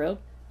pulpit robe.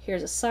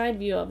 Here's a side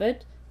view of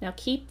it, Now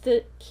keep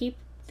this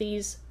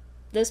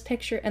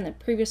picture and the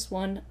previous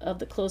one of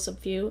the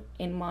close-up view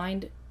in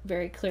mind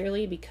very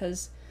clearly,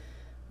 because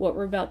what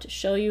we're about to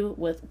show you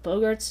with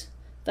Bogart's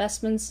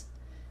vestments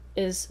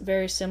is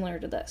very similar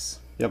to this.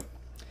 Yep.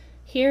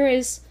 Here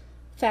is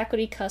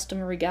faculty custom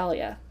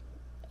regalia,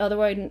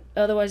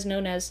 otherwise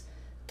known as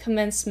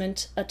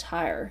commencement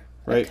attire,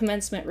 right.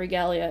 Commencement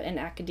regalia in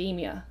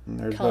academia,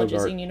 colleges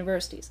Bogart. and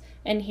universities.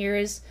 And here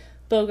is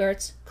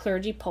Bogart's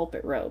clergy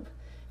pulpit robe.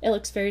 It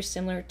looks very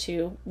similar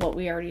to what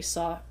we already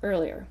saw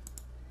earlier.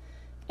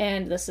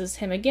 And this is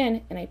him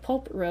again in a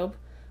pulpit robe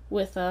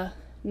with a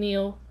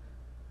Neil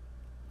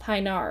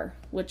Pinar,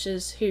 which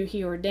is who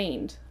he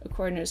ordained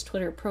according to his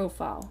Twitter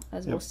profile,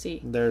 as we'll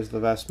see. There's the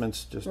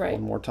vestments just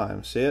one more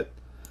time. See it?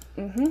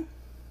 Mm-hmm.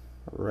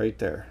 Right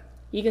there.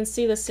 You can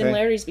see the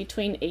similarities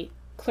between a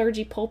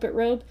clergy pulpit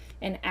robe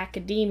and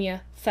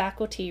academia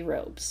faculty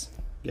robes.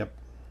 Yep.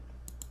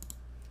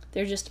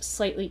 They're just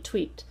slightly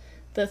tweaked.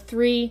 The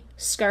 3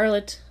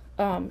 scarlet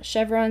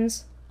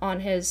chevrons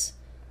on his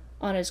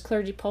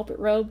clergy pulpit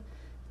robe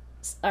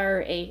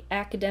are a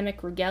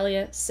academic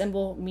regalia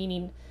symbol,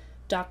 meaning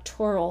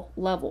doctoral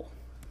level.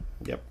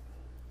 Yep.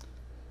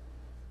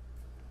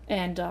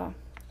 And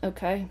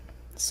okay,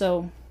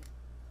 so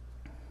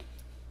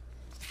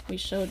we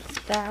showed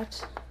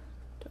that.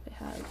 Do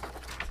I have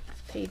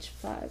page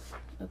 5?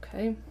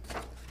 Okay.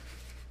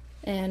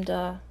 And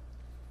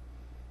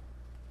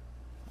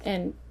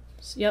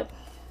yep.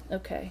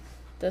 Okay.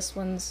 This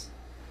one's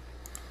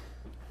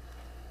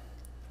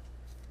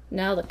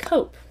now the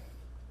cope.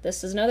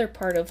 This is another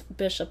part of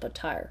bishop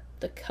attire,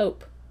 the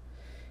cope.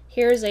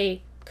 Here's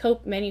a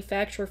cope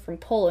manufacturer from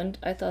Poland.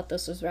 I thought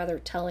this was rather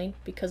telling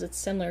because it's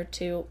similar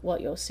to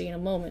what you'll see in a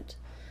moment.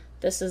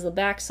 This is the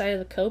back side of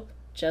the cope,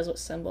 Jesuit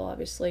symbol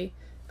obviously,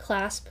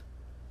 clasp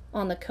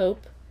on the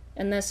cope,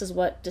 and this is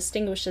what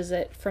distinguishes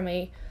it from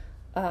a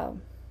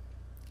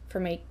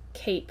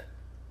cape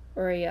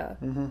or a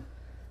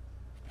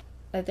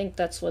I think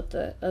that's what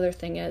the other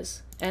thing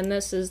is. And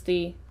this is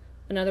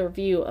another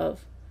view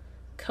of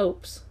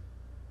copes,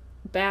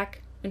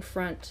 back and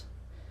front.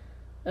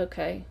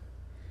 Okay.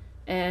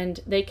 And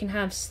they can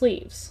have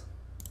sleeves.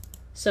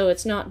 So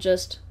it's not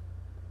just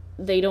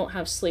they don't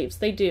have sleeves.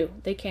 They do.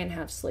 They can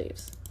have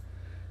sleeves.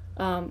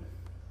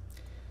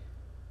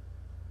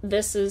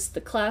 This is the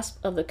clasp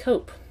of the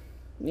cope,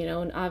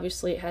 and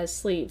obviously it has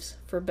sleeves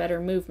for better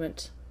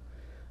movement.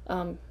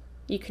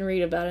 You can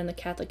read about it in the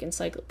Catholic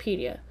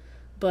Encyclopedia,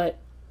 but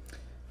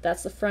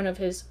that's the front of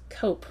his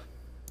cope.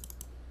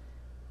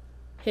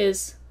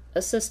 His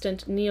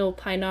assistant, Neil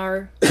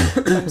Pinar,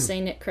 if I'm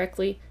saying it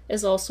correctly,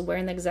 is also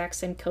wearing the exact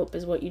same cope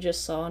as what you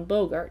just saw on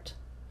Bogart.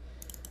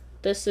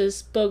 This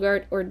is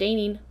Bogart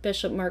ordaining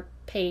Bishop Mark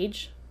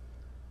Page,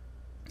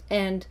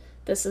 and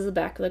this is the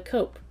back of the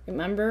cope.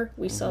 Remember,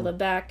 we saw the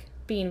back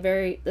being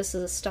this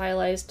is a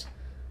stylized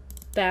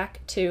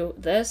back to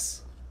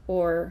this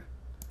or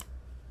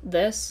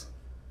this.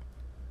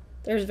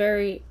 There's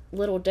very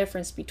little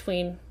difference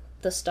between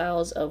the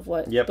styles of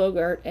what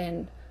Bogart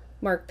and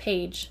Mark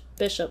Page,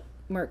 Bishop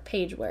Mark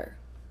Page wear.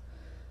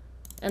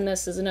 And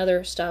this is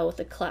another style with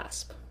a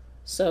clasp.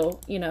 So,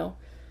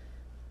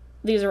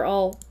 these are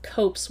all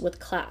copes with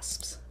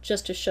clasps,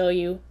 just to show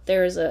you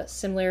there is a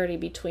similarity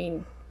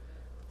between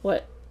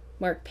what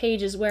Mark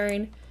Page is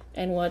wearing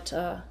and what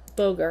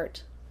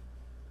Bogart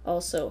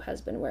also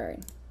has been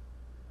wearing.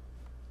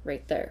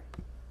 Right there.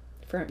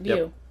 Front view.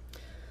 Yep.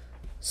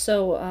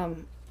 So,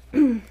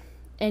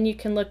 and you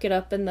can look it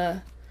up in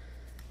the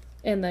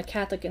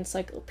Catholic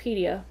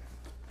Encyclopedia.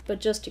 But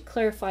just to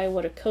clarify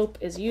what a cope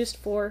is used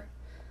for,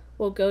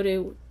 we'll go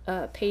to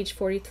page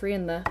 43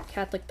 in the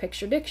Catholic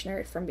Picture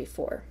Dictionary from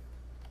before.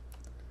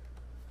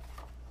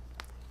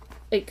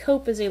 A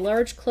cope is a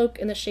large cloak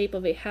in the shape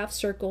of a half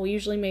circle,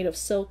 usually made of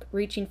silk,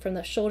 reaching from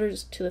the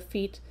shoulders to the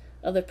feet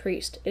of the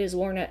priest. It is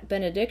worn at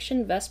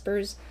benediction,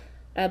 vespers,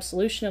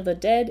 absolution of the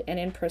dead, and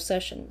in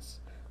processions,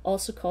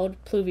 also called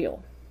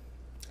pluvial.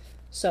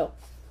 So,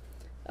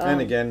 and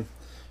again,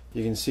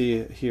 you can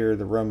see here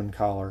the Roman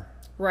collar.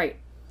 Right.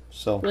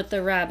 So with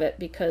the rabbit,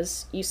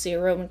 because you see a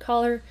Roman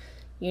collar,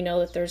 you know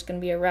that there's going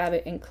to be a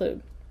rabbit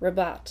include.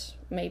 Rabat.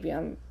 Maybe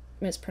I'm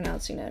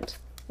mispronouncing it.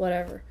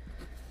 Whatever.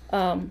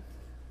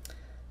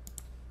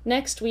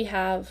 Next we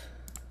have...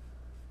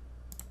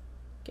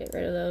 Get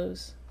rid of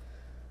those.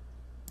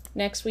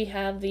 Next we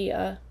have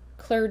the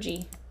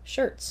clergy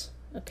shirts.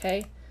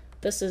 Okay.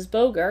 This is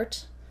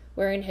Bogart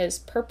wearing his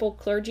purple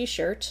clergy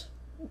shirt.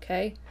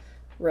 Okay.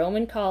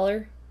 Roman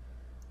collar.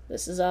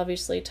 This is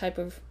obviously a type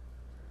of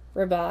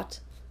rabat,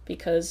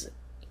 because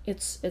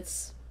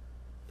it's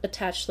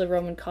attached to the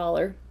Roman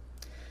collar.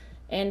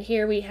 And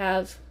here we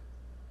have,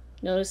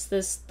 notice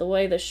this, the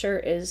way the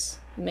shirt is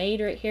made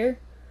right here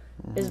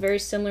is very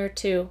similar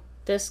to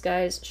this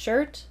guy's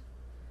shirt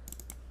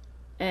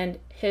and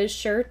his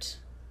shirt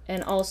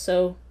and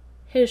also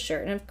his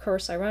shirt. And of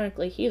course,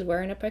 ironically, he's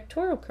wearing a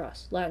pectoral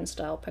cross, Latin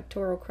style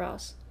pectoral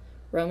cross,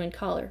 Roman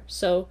collar.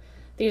 So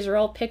these are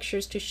all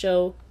pictures to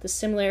show the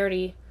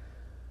similarity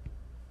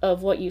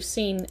of what you've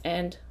seen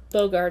and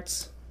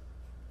Bogart's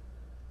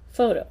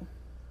photo.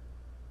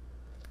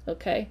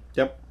 Okay?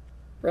 Yep.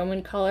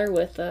 Roman collar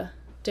with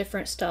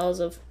different styles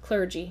of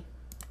clergy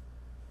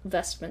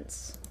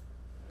vestments.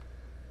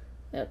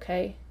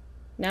 Okay?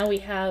 Now we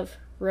have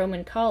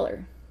Roman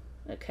collar.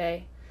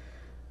 Okay?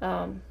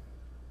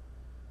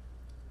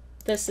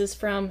 This is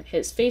from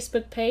his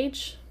Facebook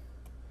page.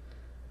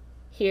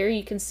 Here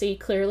you can see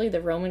clearly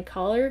the Roman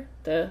collar,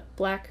 the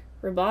black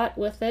rabat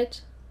with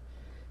it,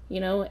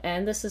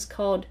 and this is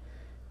called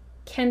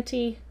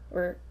Kenti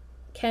or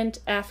Kent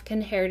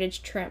African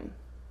Heritage Trim,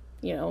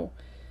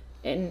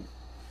 and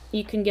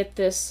you can get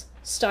this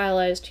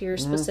stylized to your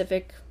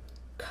specific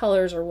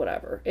colors or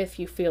whatever if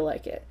you feel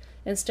like it.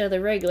 Instead of the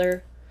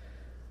regular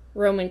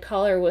Roman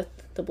collar with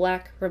the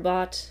black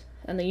rabat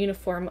and the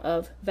uniform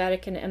of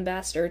Vatican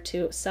Ambassador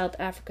to South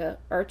Africa,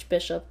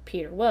 Archbishop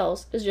Peter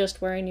Wells is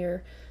just wearing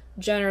your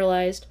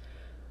generalized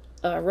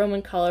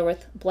Roman collar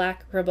with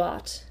black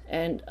rabat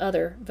and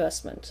other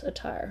vestment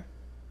attire.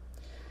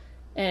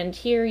 And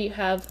here you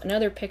have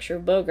another picture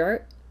of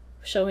Bogart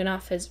showing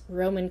off his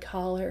Roman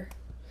collar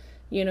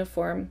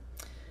uniform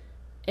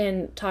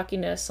and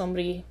talking to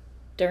somebody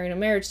during a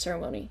marriage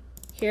ceremony.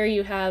 Here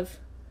you have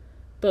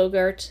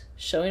Bogart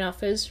showing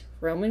off his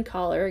Roman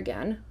collar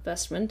again,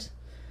 vestment,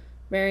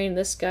 marrying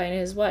this guy and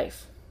his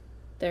wife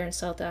there in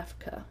South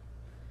Africa.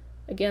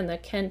 Again, the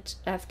Kent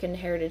African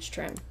Heritage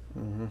Trim.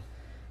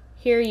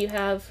 Here you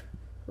have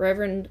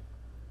Reverend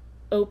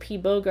O.P.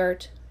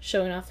 Bogart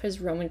showing off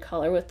his Roman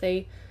collar with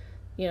a,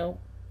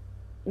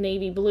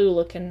 navy blue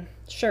looking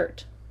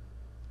shirt.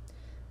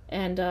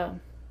 And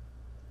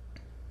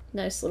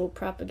nice little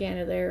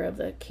propaganda there of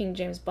the King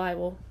James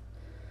Bible,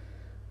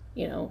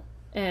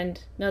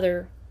 and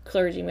another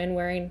clergyman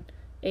wearing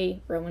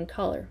a Roman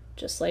collar,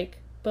 just like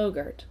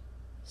Bogart.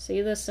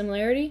 See the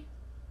similarity?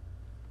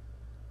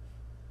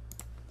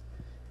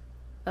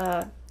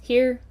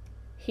 Here,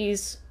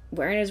 he's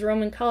wearing his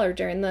Roman collar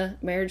during the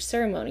marriage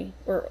ceremony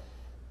or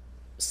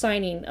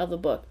signing of the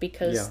book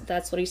because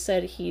that's what he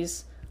said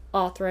he's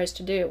authorized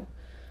to do.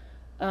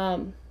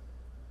 And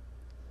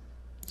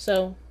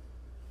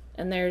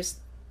there's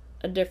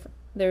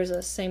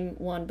a same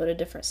one but a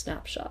different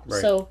snapshot.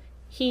 Right. So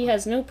he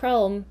has no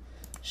problem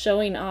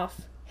showing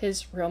off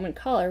his Roman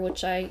collar,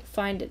 which I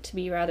find it to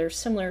be rather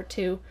similar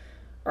to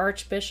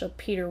Archbishop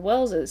Peter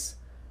Wells's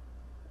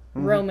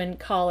Roman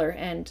collar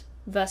and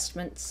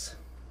vestments,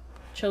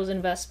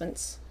 chosen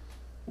vestments.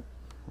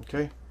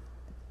 Okay.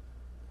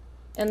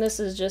 And this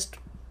is just,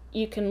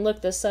 you can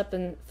look this up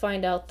and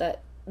find out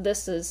that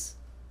this is,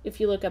 if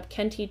you look up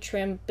Kenti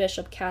Trim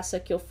Bishop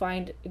Cassock, you'll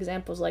find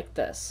examples like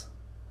this,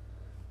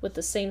 with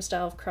the same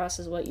style of cross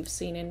as what you've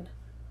seen in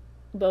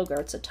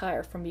Bogart's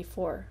attire from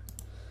before.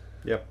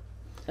 Yep.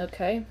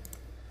 Okay.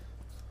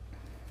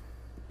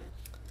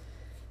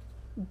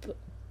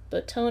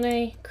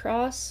 Batone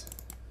cross.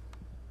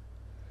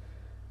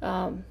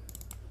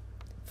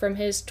 From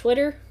his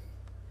Twitter,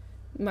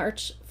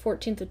 March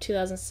 14th of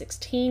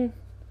 2016,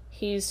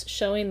 he's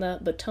showing the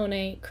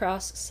Batone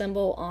cross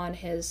symbol on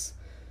his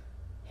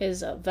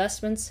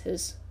vestments,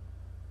 his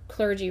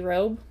clergy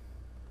robe.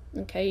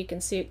 Okay, you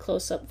can see it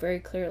close up very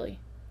clearly.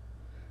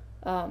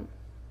 At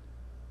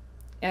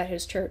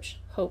his church,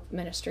 Hope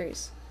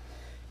Ministries.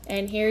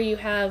 And here you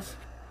have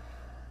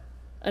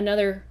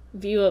another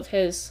view of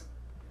his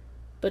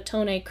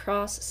Batone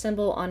cross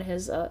symbol on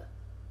his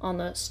on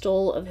the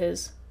stole of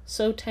his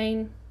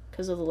soutane,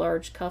 because of the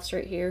large cuffs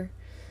right here,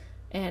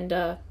 and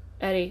at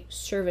a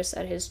service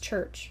at his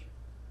church.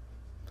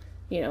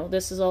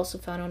 This is also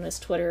found on his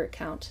Twitter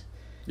account.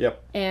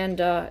 Yep. And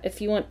if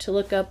you want to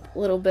look up a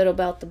little bit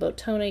about the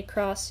Batone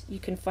cross, you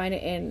can find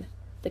it in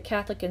the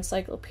Catholic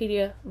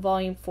Encyclopedia,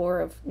 Volume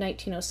 4 of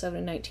 1907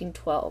 and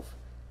 1912.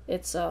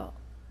 It's on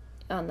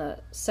the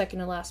second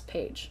to last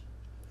page.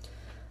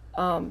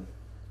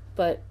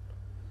 But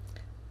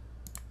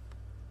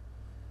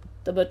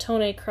the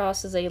Batone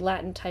cross is a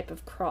Latin type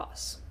of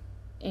cross,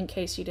 in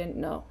case you didn't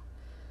know.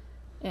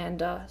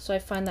 And so I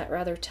find that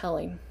rather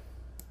telling.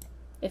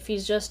 If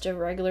he's just a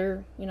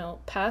regular,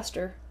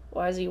 pastor,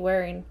 why is he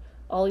wearing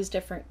all these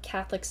different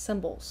Catholic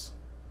symbols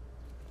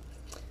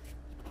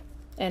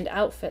and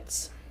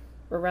outfits,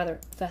 or rather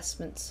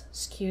vestments,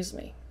 excuse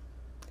me.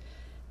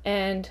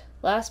 And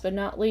last but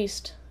not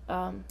least,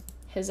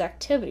 his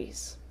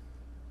activities.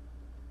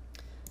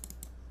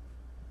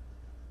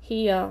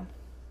 He a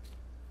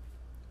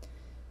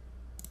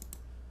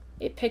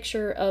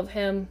picture of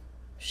him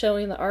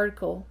showing the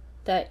article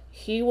that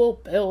he will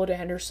build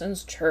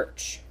Anderson's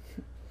church.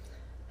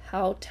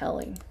 How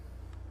telling.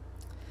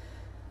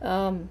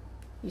 You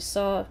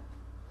saw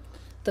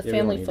the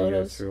family we don't need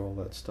photos. to go through all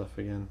that stuff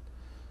again,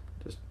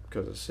 just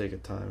because of the sake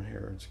of time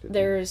here. It's good.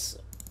 There's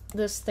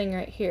this thing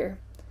right here.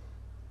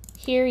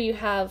 Here you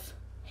have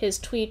his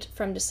tweet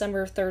from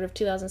December 3rd of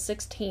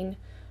 2016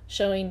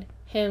 showing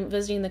him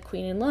visiting the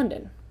Queen in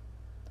London.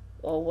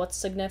 Well, what's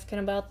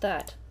significant about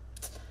that?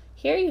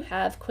 Here you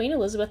have Queen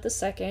Elizabeth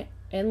II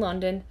in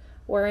London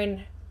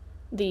wearing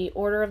the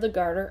Order of the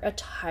Garter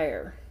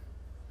attire.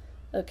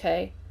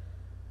 Okay?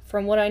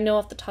 From what I know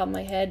off the top of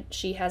my head,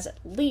 she has at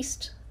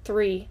least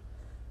 3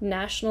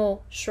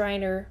 National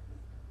Shriner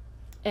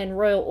and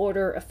Royal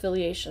Order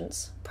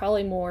affiliations.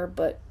 Probably more,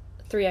 but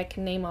 3 I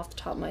can name off the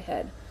top of my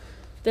head.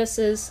 This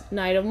is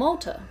Knight of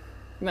Malta.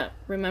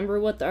 Remember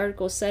what the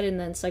article said in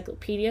the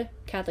encyclopedia,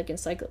 Catholic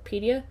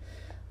Encyclopedia?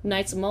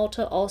 Knights of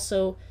Malta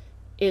also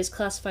is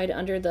classified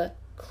under the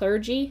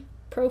clergy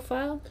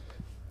profile.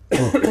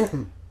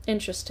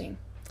 Interesting.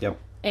 Yep.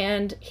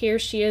 And here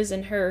she is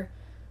in her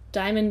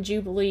Diamond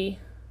Jubilee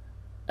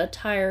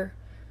attire,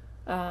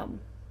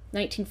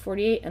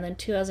 1948, and then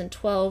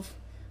 2012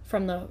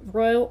 from the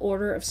Royal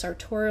Order of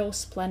Sartorial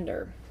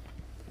Splendor.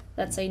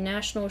 That's a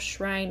National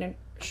Shriner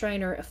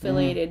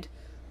affiliated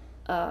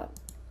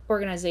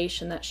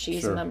organization that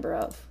she's a member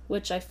of,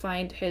 which I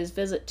find his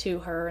visit to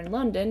her in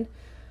London,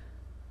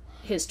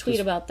 his tweet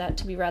about that,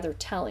 to be rather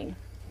telling.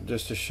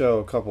 Just to show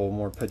a couple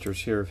more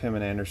pictures here of him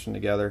and Anderson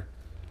together,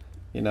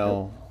 you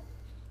know,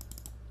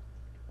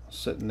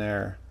 sitting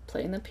there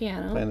playing the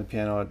piano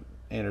at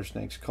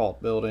Anderson Inc.'s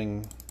cult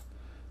building.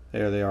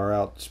 There they are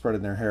out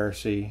spreading their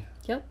heresy.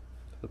 Yep.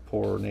 The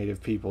poor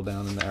native people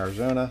down in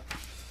Arizona.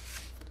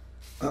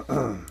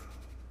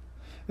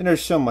 And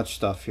there's so much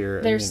stuff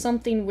here. There's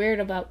something weird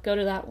about, go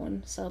to that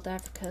one, South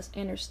Africa's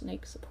Anderson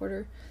Inc.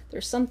 supporter.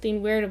 There's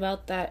something weird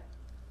about that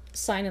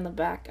sign in the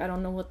back. I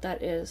don't know what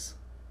that is.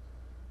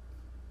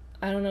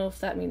 I don't know if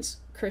that means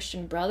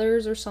Christian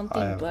Brothers or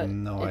something, but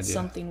it's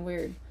something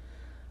weird.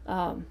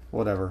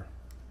 Whatever.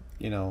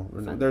 You know,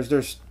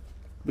 there's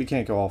we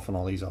can't go off on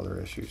all these other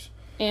issues.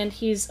 And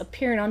he's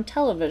appearing on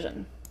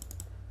television,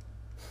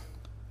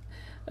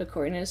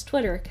 according to his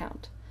Twitter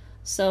account.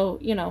 So,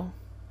 you know,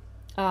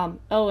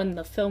 and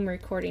the film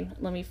recording.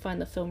 Let me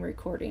find the film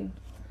recording.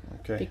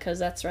 Okay. Because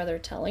that's rather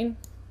telling.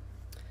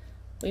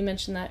 We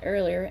mentioned that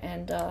earlier,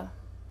 and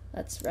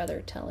that's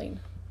rather telling.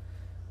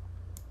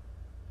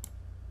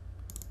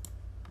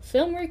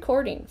 Film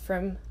recording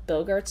from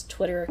Bogart's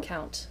Twitter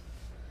account.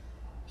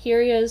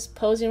 Here he is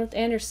posing with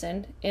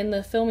Anderson in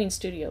the filming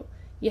studio.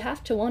 You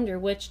have to wonder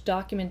which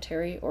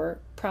documentary or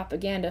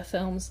propaganda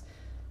films,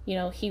 you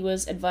know, he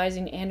was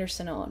advising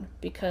Anderson on,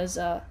 because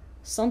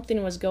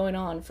something was going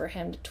on for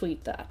him to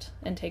tweet that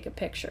and take a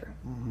picture.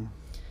 Mm-hmm.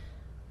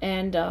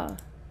 And,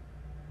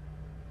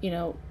 you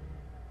know,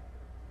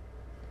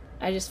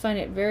 I just find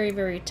it very,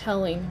 very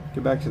telling.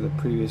 Go back to the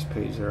previous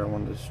page there. I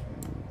wanted to show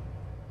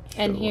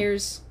and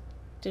here's,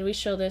 did we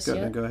show this yet?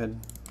 No, go ahead.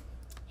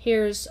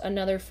 Here's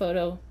another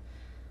photo.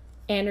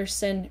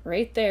 Anderson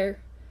right there,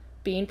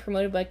 being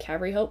promoted by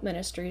Calvary Hope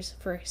Ministries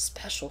for a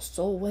special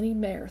soul-winning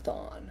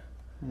marathon.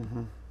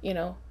 Mm-hmm. You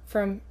know,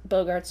 from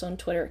Bogart's own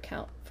Twitter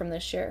account from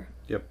this year.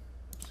 Yep.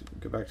 So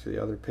go back to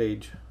the other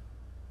page.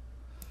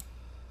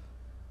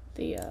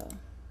 The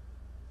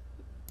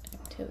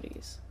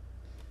activities.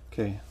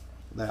 Okay,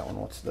 that one.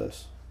 What's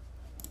this?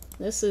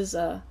 This is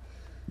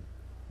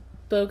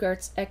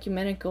Bogart's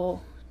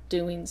ecumenical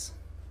doings,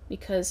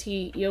 because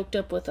he yoked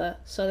up with a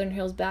Southern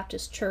Hills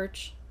Baptist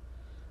Church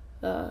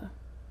from,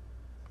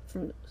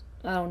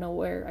 I don't know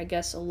where, I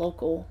guess a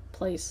local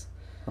place.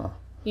 Huh.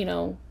 You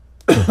know,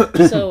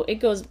 so it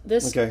goes,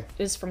 this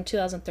is from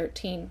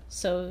 2013,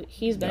 so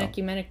he's been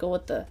ecumenical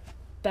with the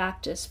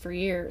Baptists for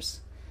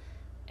years.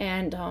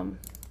 And,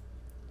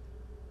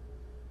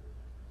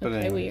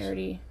 we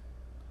already,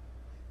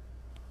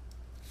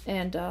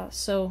 and,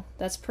 so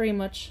that's pretty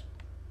much,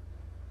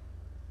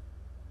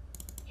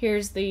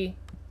 here's the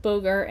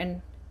Bogart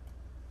and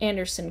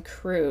Anderson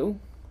crew.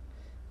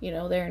 You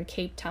know, they're in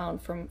Cape Town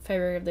from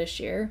February of this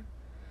year.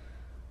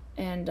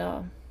 And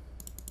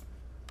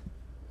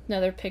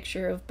another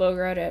picture of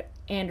Bogart at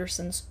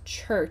Anderson's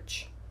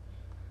church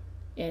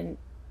in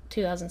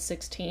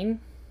 2016.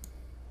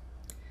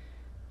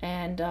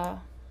 And I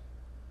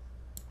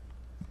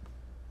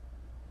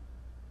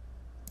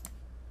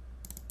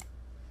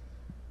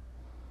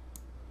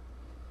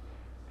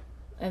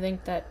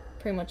think that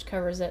pretty much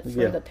covers it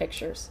for the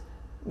pictures.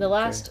 The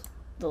last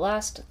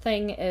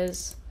thing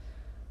is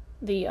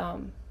the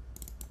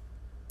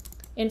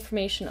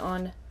information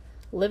on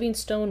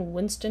Livingstone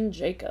Winston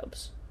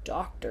Jacobs,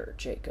 Dr.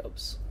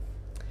 Jacobs.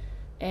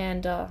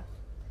 And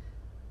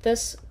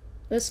this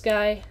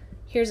guy,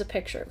 here's a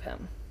picture of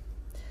him.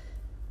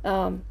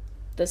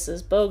 This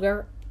is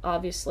Bogart,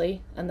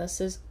 obviously, and this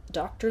is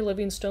Dr.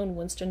 Livingstone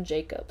Winston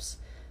Jacobs.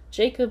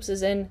 Jacobs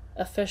is in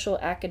official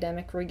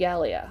academic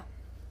regalia,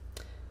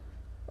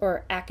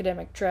 or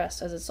academic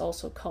dress, as it's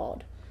also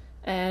called.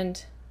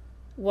 And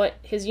what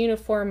his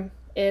uniform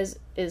is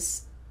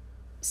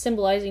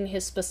symbolizing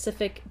his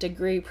specific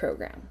degree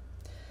program.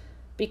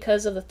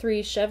 Because of the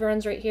 3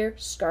 chevrons right here,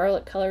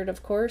 scarlet colored,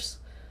 of course,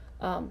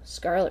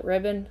 scarlet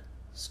ribbon,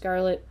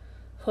 scarlet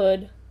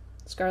hood,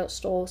 scarlet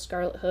stole,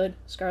 scarlet hood,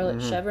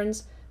 scarlet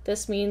chevrons.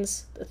 This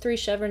means the 3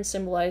 chevrons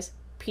symbolize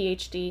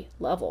PhD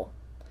level.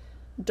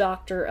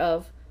 Doctor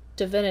of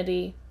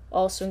Divinity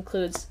also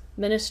includes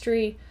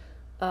ministry,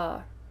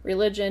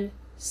 religion,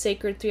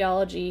 sacred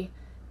theology,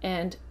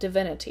 and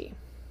divinity.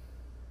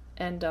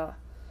 And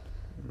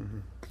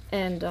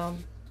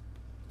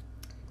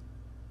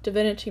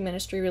divinity,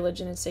 ministry,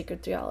 religion, and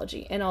sacred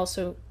theology, and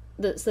also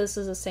this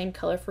is the same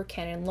color for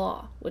canon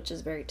law, which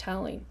is very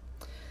telling.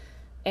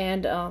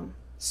 And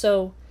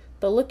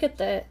but look at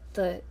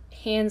the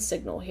hand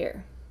signal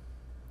here.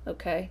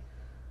 Okay.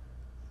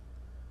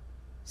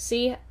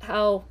 See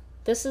how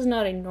this is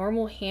not a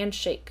normal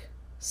handshake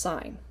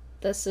sign.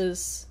 This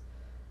is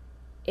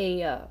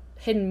a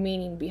hidden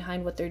meaning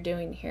behind what they're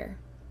doing here.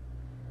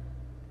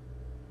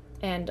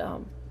 And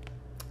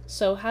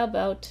so how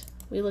about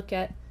we look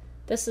at,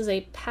 this is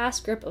a pass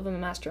grip of a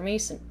Master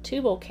Mason,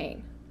 tubal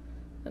cane.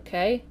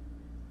 Okay?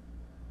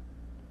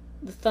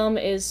 The thumb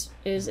is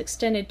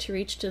extended to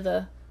reach to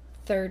the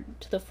third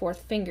to the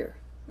fourth finger.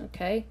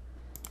 Okay?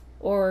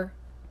 Or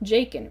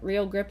Jakin,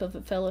 real grip of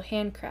a fellow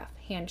handcraft,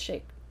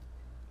 handshake.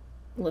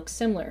 Looks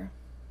similar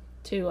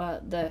to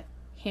the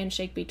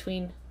handshake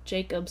between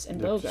Jacobs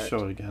and Bogart.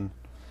 Show it again.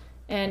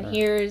 And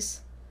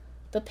here's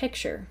the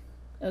picture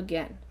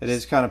again. It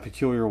is kind of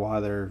peculiar why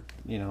they're,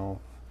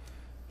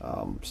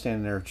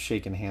 standing there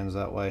shaking hands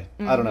that way.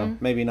 I don't know.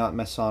 Maybe not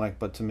Masonic,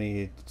 but to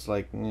me, it's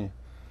like, you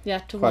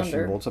have to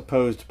questionable. wonder. It's a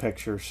posed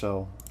picture,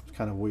 so it's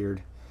kind of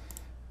weird.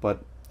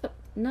 But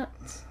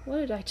nuts. What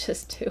did I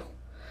just do?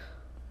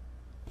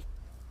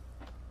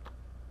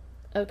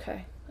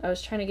 Okay. I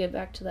was trying to get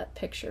back to that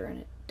picture, and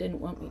it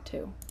didn't want me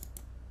to.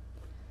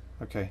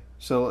 Okay.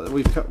 So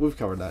we've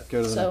covered that.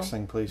 Go to the next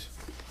thing, please.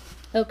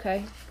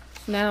 Okay.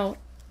 Now,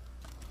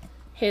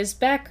 his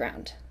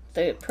background,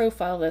 the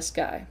profile of this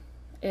guy,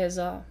 is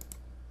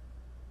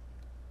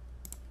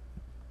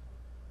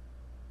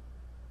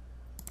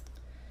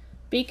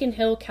Beacon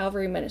Hill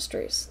Calvary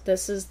Ministries.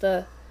 This is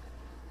the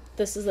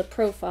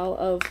profile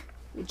of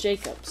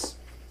Jacobs.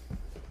 Okay,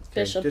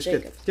 Bishop just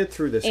Jacobs. Get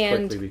through this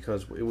quickly,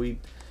 because we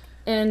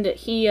and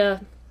he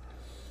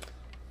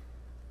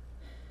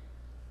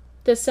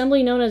the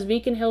assembly known as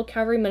Beacon Hill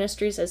Calvary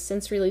Ministries has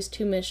since released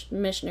 2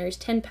 missionaries,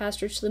 10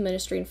 pastors to the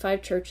ministry, and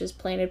 5 churches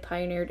planted,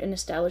 pioneered, and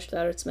established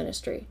without its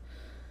ministry.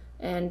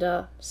 And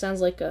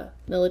sounds like a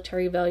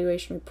military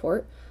evaluation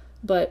report.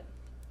 But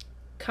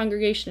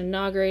congregation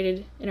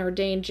inaugurated and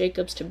ordained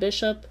Jacobs to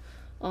bishop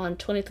on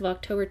 20th of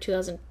October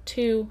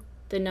 2002.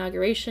 The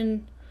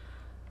inauguration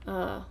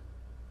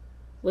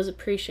was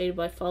appreciated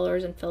by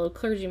followers and fellow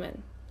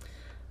clergymen.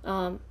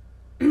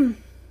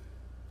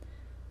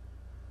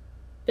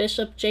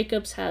 Bishop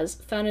Jacobs has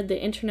founded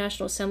the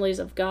International Assemblies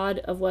of God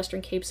of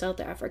Western Cape, South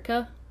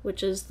Africa,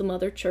 which is the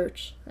mother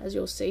church, as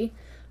you'll see.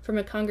 From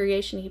a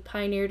congregation he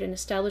pioneered and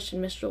established in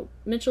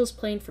Mitchell's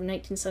Plain from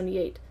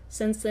 1978.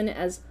 Since then,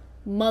 as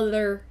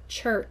Mother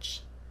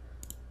Church,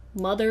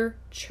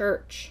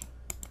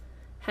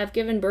 have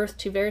given birth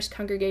to various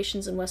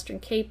congregations in Western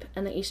Cape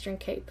and the Eastern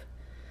Cape.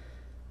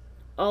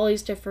 All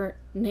these different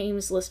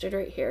names listed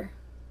right here.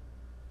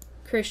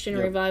 Christian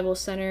Revival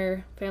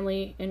Center,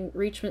 Family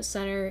Enrichment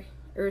Center,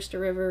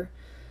 Ursta River,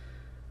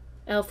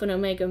 Alpha and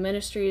Omega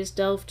Ministries,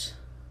 Delft,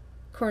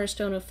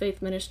 Cornerstone of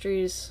Faith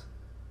Ministries,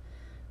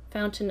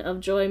 Fountain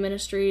of Joy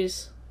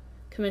Ministries,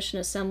 Commission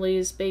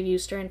Assemblies, Bayview,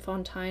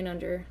 Strandfontein,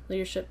 under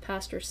leadership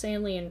Pastor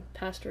Stanley and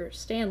Pastor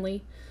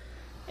Stanley.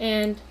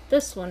 And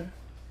this one,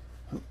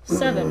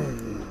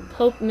 7,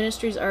 Pope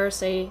Ministries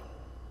RSA,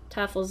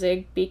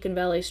 Tafelzig, Beacon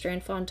Valley,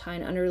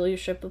 Strandfontein, under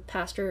leadership of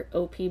Pastor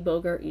O.P.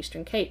 Bogart,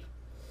 Eastern Cape.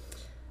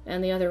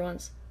 And the other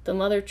ones. The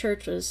Mother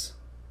Church was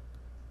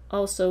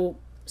also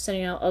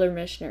sending out other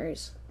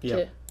missionaries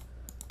to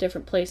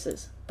different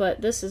places.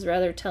 But this is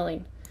rather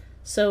telling.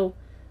 So,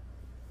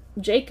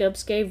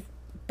 Jacobs gave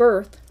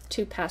birth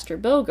to Pastor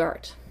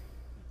Bogart.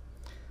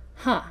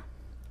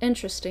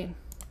 Interesting.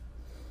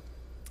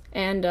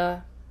 And,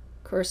 of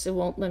course, it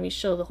won't let me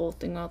show the whole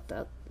thing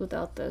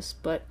without this,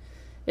 but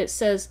it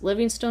says,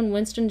 Livingstone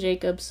Winston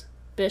Jacobs,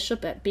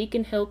 Bishop at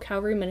Beacon Hill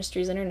Calvary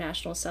Ministries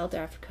International, South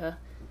Africa.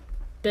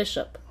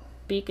 Bishop,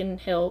 Beacon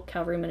Hill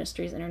Calvary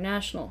Ministries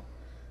International.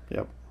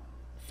 Yep.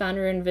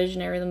 Founder and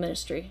visionary of the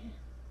ministry.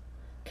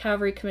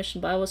 Calvary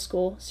Commission Bible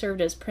School,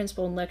 served as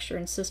principal and lecturer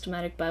in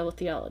systematic Bible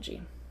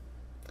theology.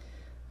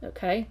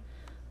 Okay.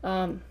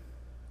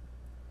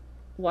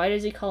 Why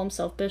does he call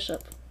himself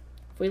bishop?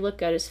 If we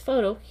look at his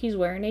photo, he's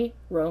wearing a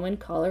Roman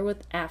collar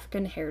with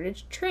African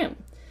heritage trim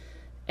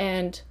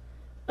and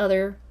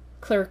other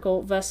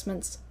clerical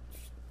vestments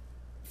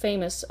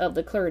famous of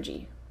the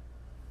clergy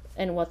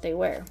and what they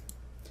wear.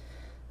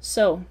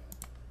 So,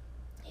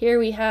 here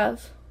we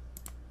have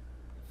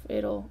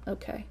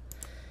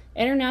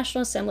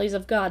International Assemblies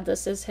of God.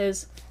 This is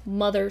his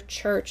mother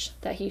church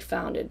that he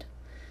founded.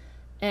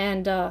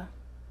 And how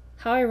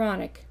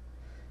ironic.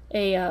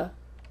 A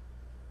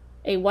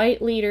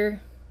white leader,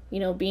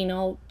 being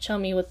all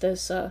chummy with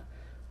this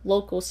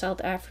local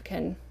South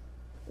African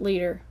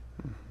leader.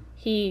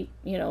 He,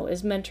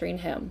 is mentoring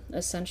him,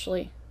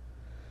 essentially.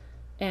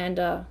 And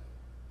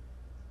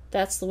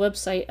that's the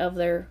website of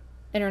their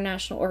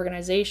international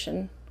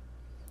organization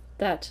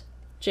that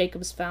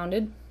Jacobs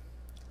founded,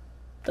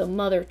 the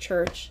Mother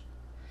Church,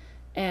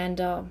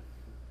 and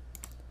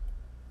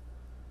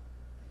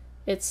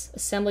it's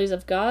Assemblies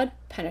of God,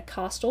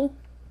 Pentecostal,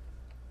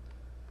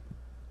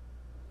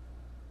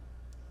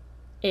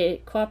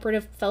 a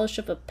cooperative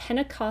fellowship of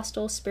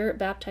Pentecostal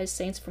Spirit-baptized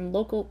saints from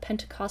local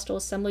Pentecostal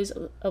assemblies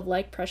of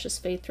like precious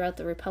faith throughout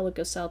the Republic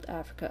of South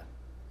Africa.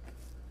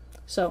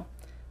 So,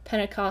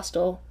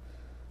 Pentecostal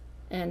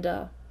and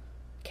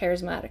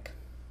charismatic.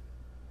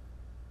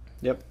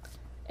 Yep.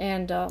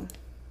 And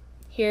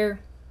here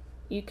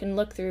you can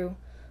look through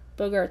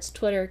Bogart's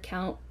Twitter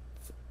account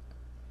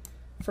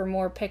for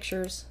more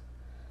pictures.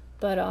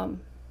 But a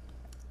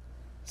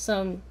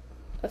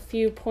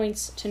few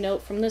points to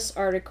note from this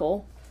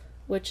article,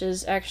 which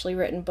is actually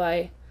written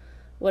by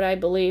what I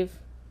believe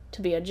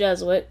to be a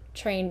Jesuit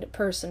trained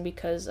person,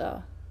 because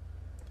Ad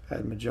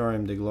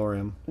majorem de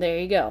gloriam. there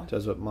you go.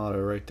 Jesuit motto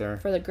right there.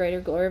 For the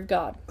greater glory of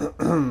God.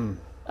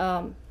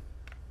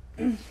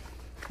 If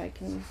I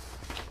can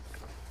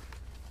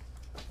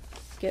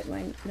get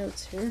my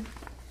notes here.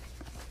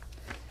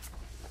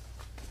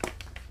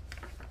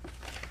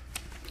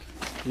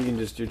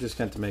 You're just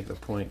going to make the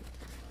point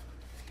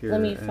here.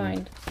 Let me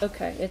find.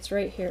 Okay, it's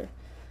right here.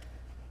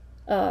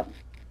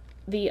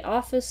 The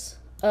office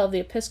of the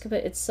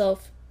episcopate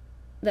itself,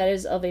 that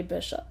is of a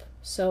bishop.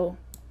 So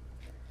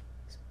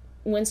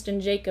Winston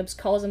Jacobs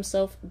calls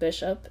himself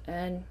bishop,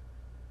 and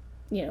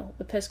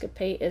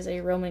episcopate is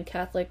a Roman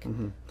Catholic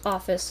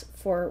office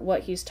for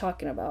what he's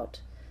talking about.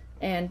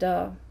 And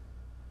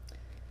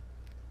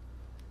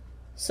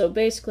so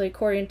basically,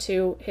 according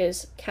to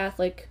his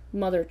Catholic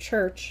mother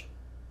church,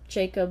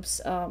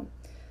 Jacobs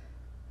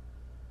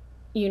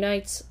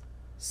unites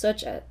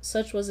such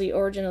was the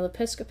origin of the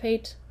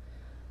episcopate,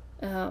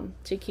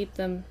 to keep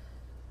them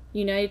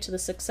united to the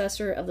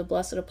successor of the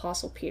blessed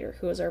apostle Peter,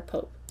 who is our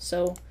pope.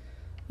 So,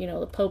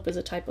 the pope is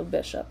a type of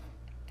bishop.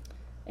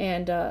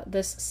 And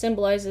this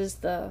symbolizes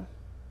This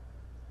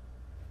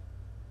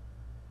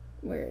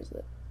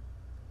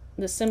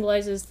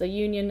symbolizes the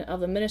union of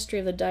the ministry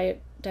of the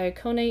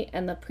diaconate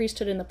and the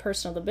priesthood in the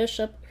person of the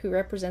bishop, who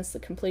represents the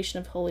completion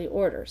of holy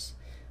orders,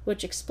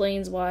 which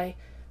explains why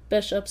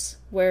bishops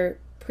wear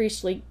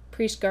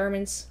priest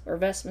garments or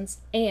vestments,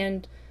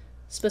 and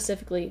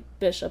specifically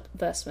bishop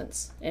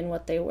vestments, and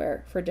what they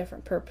wear for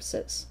different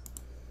purposes.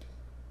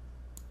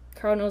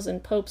 Cardinals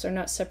and popes are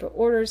not separate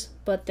orders,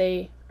 but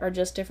they are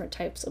just different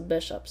types of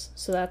bishops.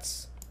 So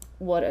that's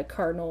what a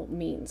cardinal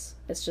means.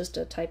 It's just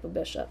a type of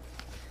bishop.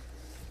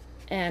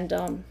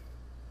 And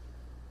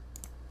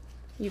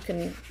you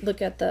can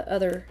look at the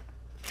other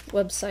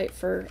website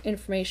for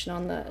information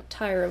on the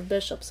attire of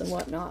bishops and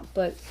whatnot,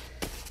 but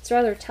it's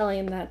rather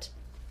telling that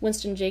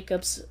Winston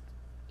Jacobs,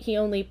 he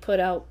only put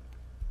out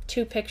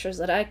 2 pictures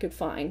that I could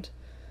find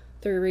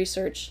through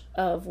research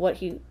of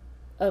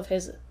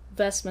his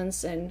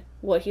vestments and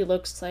what he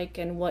looks like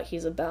and what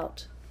he's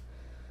about.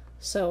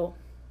 So,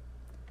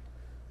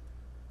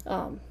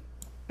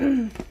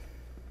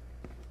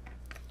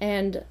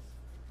 and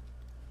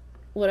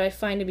what I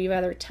find to be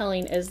rather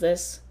telling is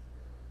this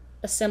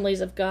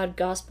Assemblies of God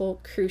Gospel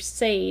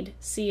Crusade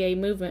CA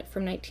movement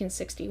from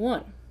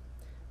 1961.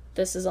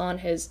 This is on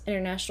his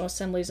International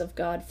Assemblies of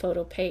God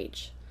photo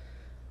page.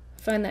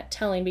 I find that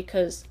telling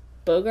because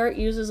Bogart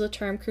uses the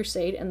term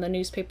crusade in the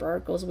newspaper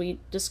articles we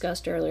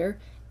discussed earlier.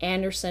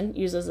 Anderson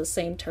uses the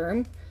same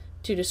term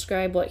to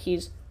describe what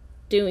he's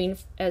doing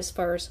as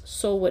far as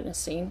soul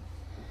witnessing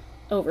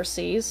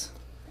overseas.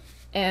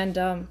 And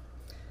the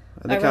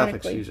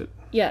Catholics use it.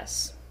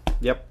 Yes.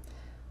 Yep.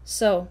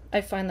 So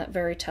I find that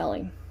very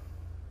telling.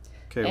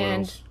 Okay, what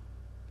else?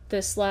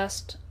 This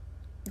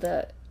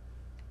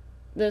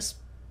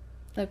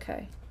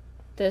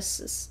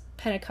is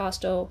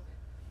Pentecostal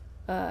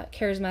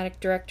charismatic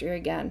directory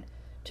again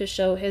to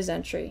show his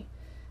entry.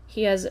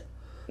 He has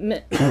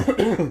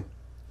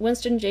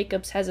Winston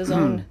Jacobs has his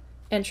own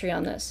entry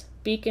on this.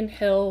 Beacon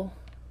Hill,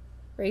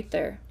 right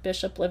there.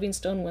 Bishop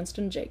Livingstone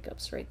Winston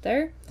Jacobs, right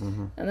there.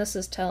 Mm-hmm. And this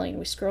is telling.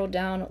 We scroll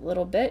down a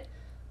little bit.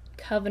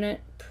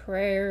 Covenant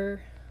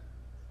prayer.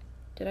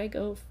 Did I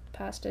go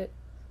past it?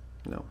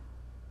 No.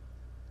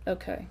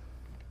 Okay.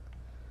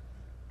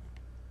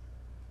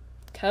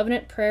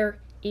 Covenant Prayer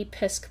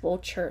Episcopal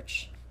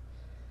Church.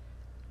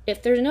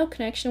 If there's no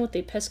connection with the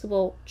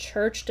Episcopal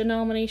Church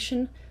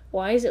denomination,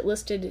 why is it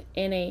listed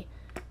in a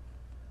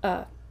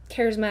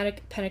charismatic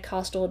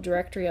Pentecostal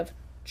directory of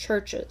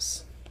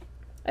churches?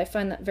 I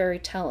find that very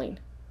telling.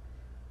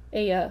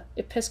 A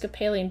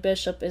Episcopalian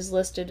bishop is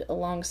listed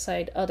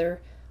alongside other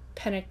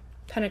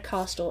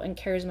Pentecostal and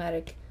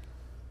charismatic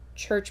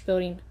church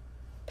building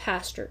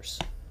pastors.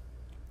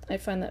 I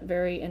find that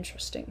very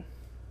interesting.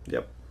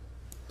 Yep.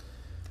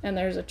 And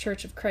there's a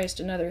Church of Christ,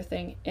 another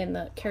thing, in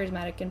the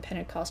Charismatic and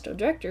Pentecostal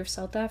Directory of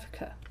South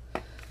Africa.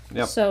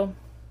 Yep. So,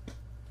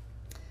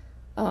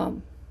 I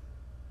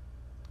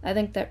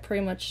think that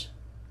pretty much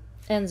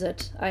ends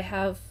it. I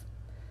have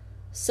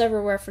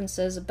several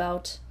references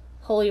about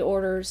holy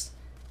orders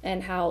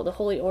and how the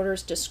holy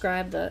orders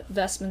describe the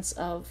vestments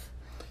of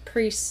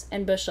priests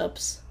and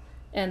bishops,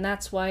 and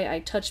that's why I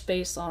touch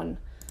base on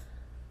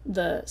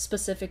the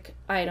specific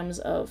items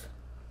of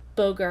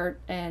Bogart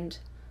and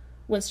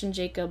Winston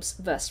Jacobs'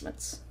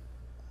 vestments,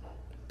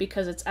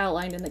 because it's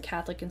outlined in the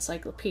Catholic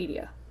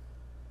Encyclopedia.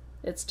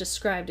 It's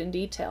described in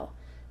detail,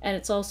 And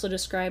it's also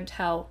described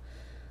how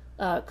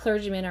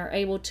clergymen are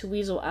able to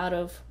weasel out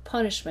of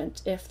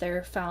punishment if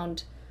they're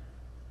found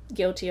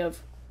guilty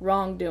of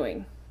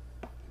wrongdoing.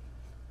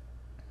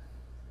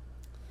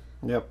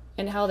 Yep.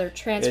 And how they're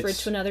transferred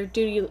to another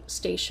duty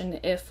station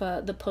if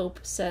the Pope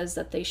says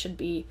that they should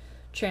be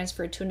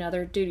transferred to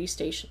another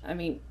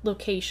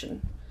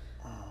location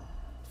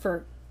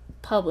for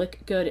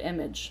public good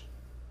image.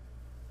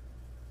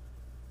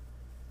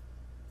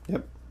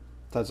 Yep.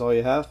 That's all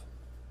you have?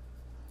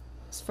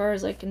 As far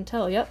as I can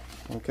tell, yep.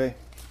 Okay.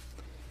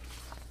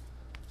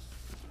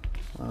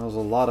 Well, that was a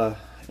lot of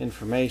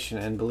information,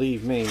 and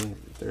believe me,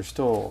 there's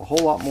still a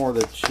whole lot more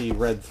that she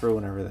read through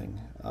and everything.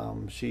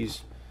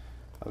 She's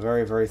a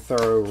very, very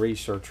thorough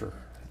researcher,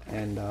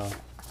 and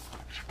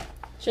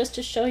just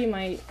to show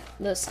you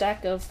the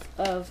stack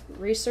of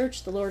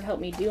research the Lord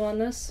helped me do on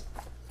this,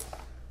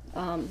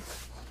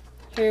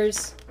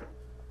 here's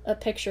a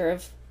picture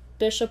of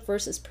bishop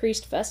versus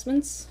priest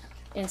vestments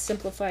in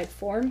simplified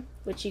form,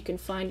 which you can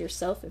find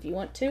yourself if you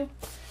want to.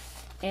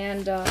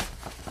 And I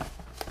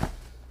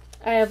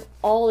have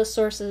all the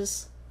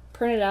sources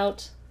printed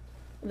out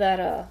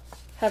that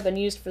have been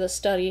used for the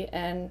study,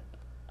 and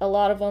a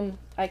lot of them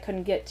I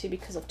couldn't get to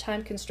because of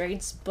time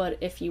constraints, but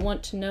if you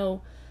want to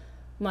know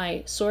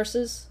my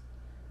sources,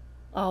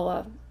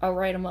 I'll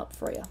write them up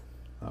for you.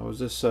 I was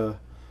just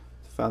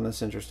found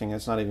this interesting.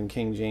 It's not even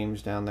King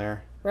James down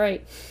there.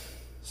 Right.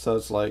 So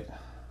it's like,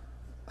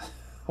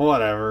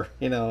 whatever,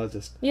 it's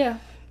just... Yeah.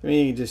 I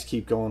mean, you just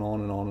keep going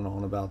on and on and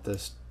on about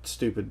this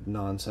stupid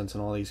nonsense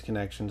and all these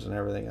connections and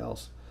everything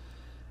else.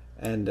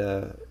 And,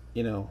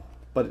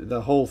 but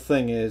the whole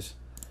thing is,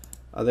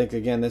 I think,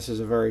 again, this is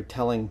a very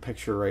telling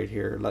picture right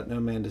here. Let no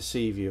man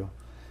deceive you.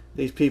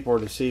 These people are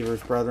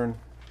deceivers, brethren.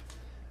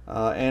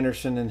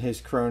 Anderson and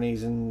his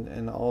cronies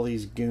and all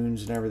these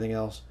goons and everything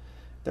else,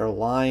 they're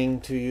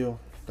lying to you.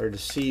 They're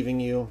deceiving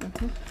you.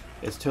 Mm-hmm.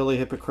 It's totally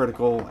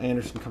hypocritical.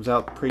 Anderson comes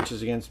out,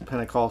 preaches against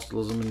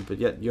Pentecostalism, but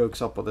yet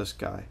yokes up with this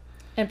guy.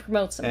 And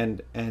promotes him.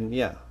 And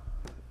yeah,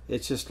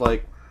 it's just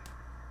like,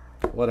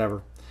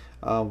 whatever.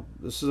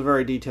 This is a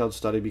very detailed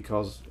study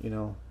because,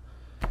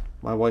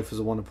 my wife is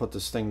the one who put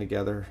this thing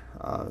together.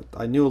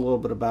 I knew a little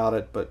bit about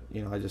it, but,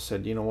 I just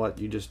said, you know what,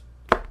 you just,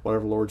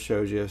 whatever Lord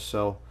shows you.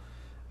 So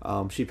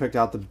she picked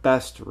out the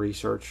best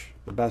research,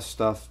 the best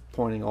stuff,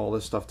 pointing all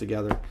this stuff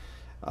together.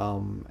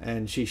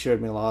 And she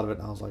showed me a lot of it,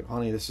 and I was like,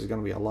 honey, this is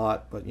going to be a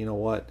lot, but you know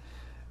what?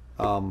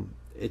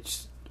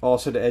 It's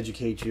also to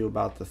educate you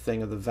about the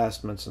thing of the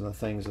vestments and the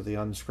things of the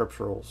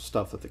unscriptural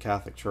stuff that the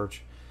Catholic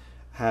Church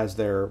has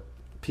their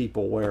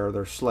people wear,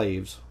 their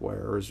slaves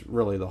wear, is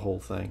really the whole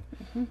thing.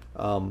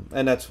 Mm-hmm.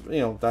 And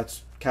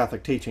that's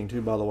Catholic teaching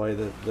too, by the way.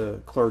 The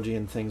clergy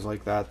and things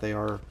like that, they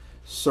are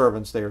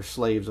servants, they are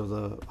slaves of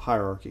the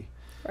hierarchy.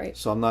 Right.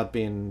 So I'm not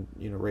being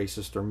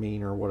racist or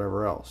mean or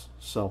whatever else.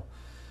 So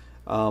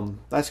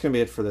that's going to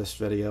be it for this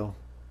video,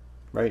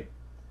 right?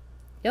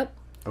 Yep.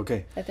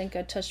 Okay. I think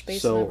I touched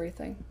base on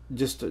everything.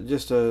 Just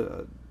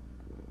a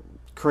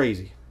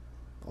crazy,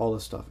 all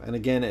this stuff. And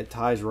again, it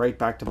ties right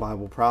back to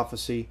Bible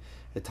prophecy.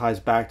 It ties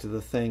back to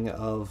the thing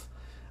of,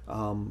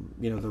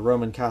 the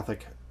Roman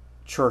Catholic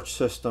Church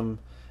system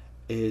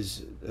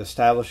is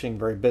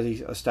very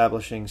busy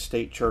establishing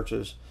state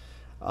churches.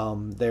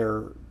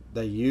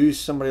 They use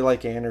somebody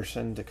like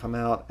Anderson to come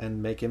out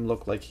and make him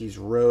look like he's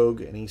rogue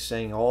and he's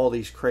saying all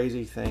these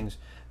crazy things.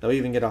 They'll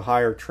even get a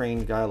higher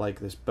trained guy like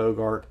this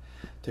Bogart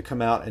to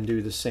come out and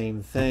do the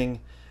same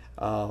thing,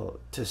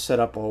 to set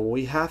up. Well,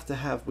 we have to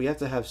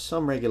have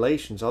some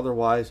regulations,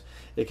 otherwise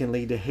it can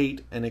lead to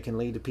hate and it can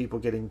lead to people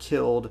getting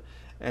killed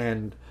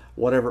and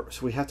whatever.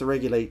 So we have to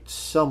regulate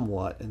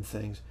somewhat in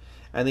things.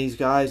 And these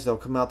guys, they'll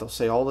come out, they'll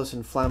say all this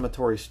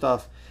inflammatory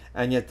stuff,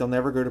 and yet they'll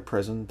never go to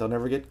prison. They'll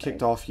never get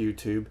kicked off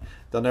YouTube.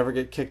 They'll never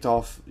get kicked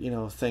off,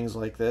 things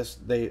like this.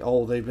 They've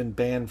been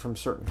banned from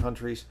certain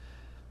countries.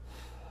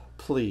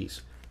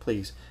 Please.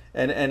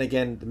 And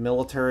again, the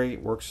military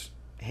works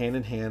hand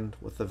in hand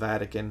with the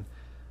Vatican.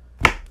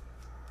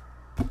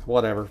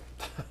 Whatever.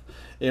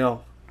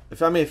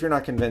 If you're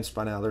not convinced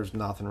by now, there's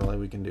nothing really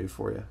we can do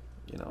for you.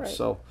 Right.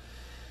 So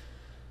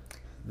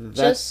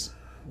that's...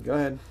 Go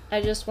ahead.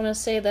 I just want to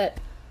say that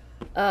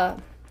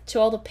to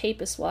all the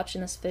papists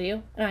watching this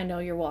video, and I know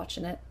you're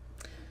watching it,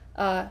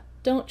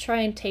 don't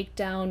try and take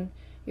down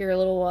your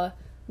little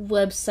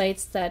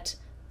websites that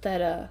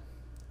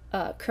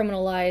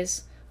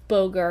criminalize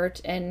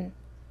Bogart and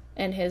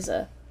his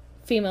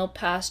female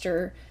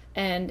pastor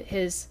and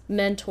his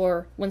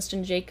mentor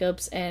Winston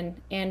Jacobs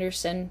and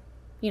Anderson.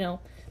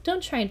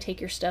 Don't try and take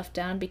your stuff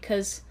down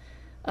because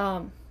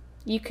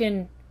you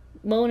can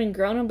moan and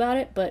groan about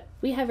it, but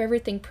we have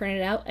everything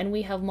printed out and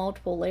we have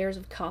multiple layers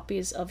of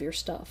copies of your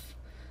stuff.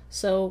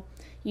 So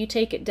you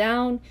take it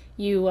down,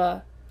 you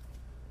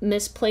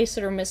misplace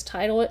it or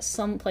mistitle it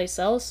someplace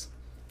else,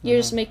 you're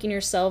just making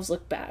yourselves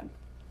look bad.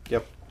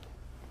 Yep.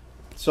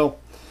 So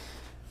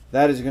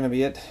that is going to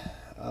be it.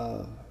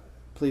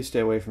 Please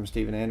stay away from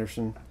Steven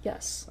Anderson.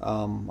 Yes.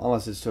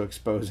 Unless it's to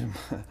expose him.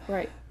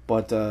 Right.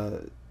 But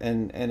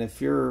and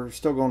if you're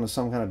still going to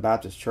some kind of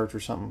Baptist church or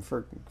something,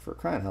 for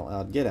crying out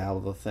loud, get out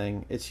of the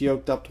thing. It's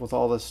yoked up with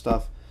all this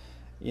stuff.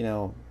 You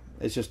know,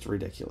 it's just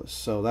ridiculous.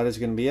 So that is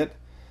going to be it.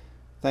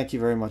 Thank you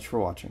very much for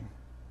watching.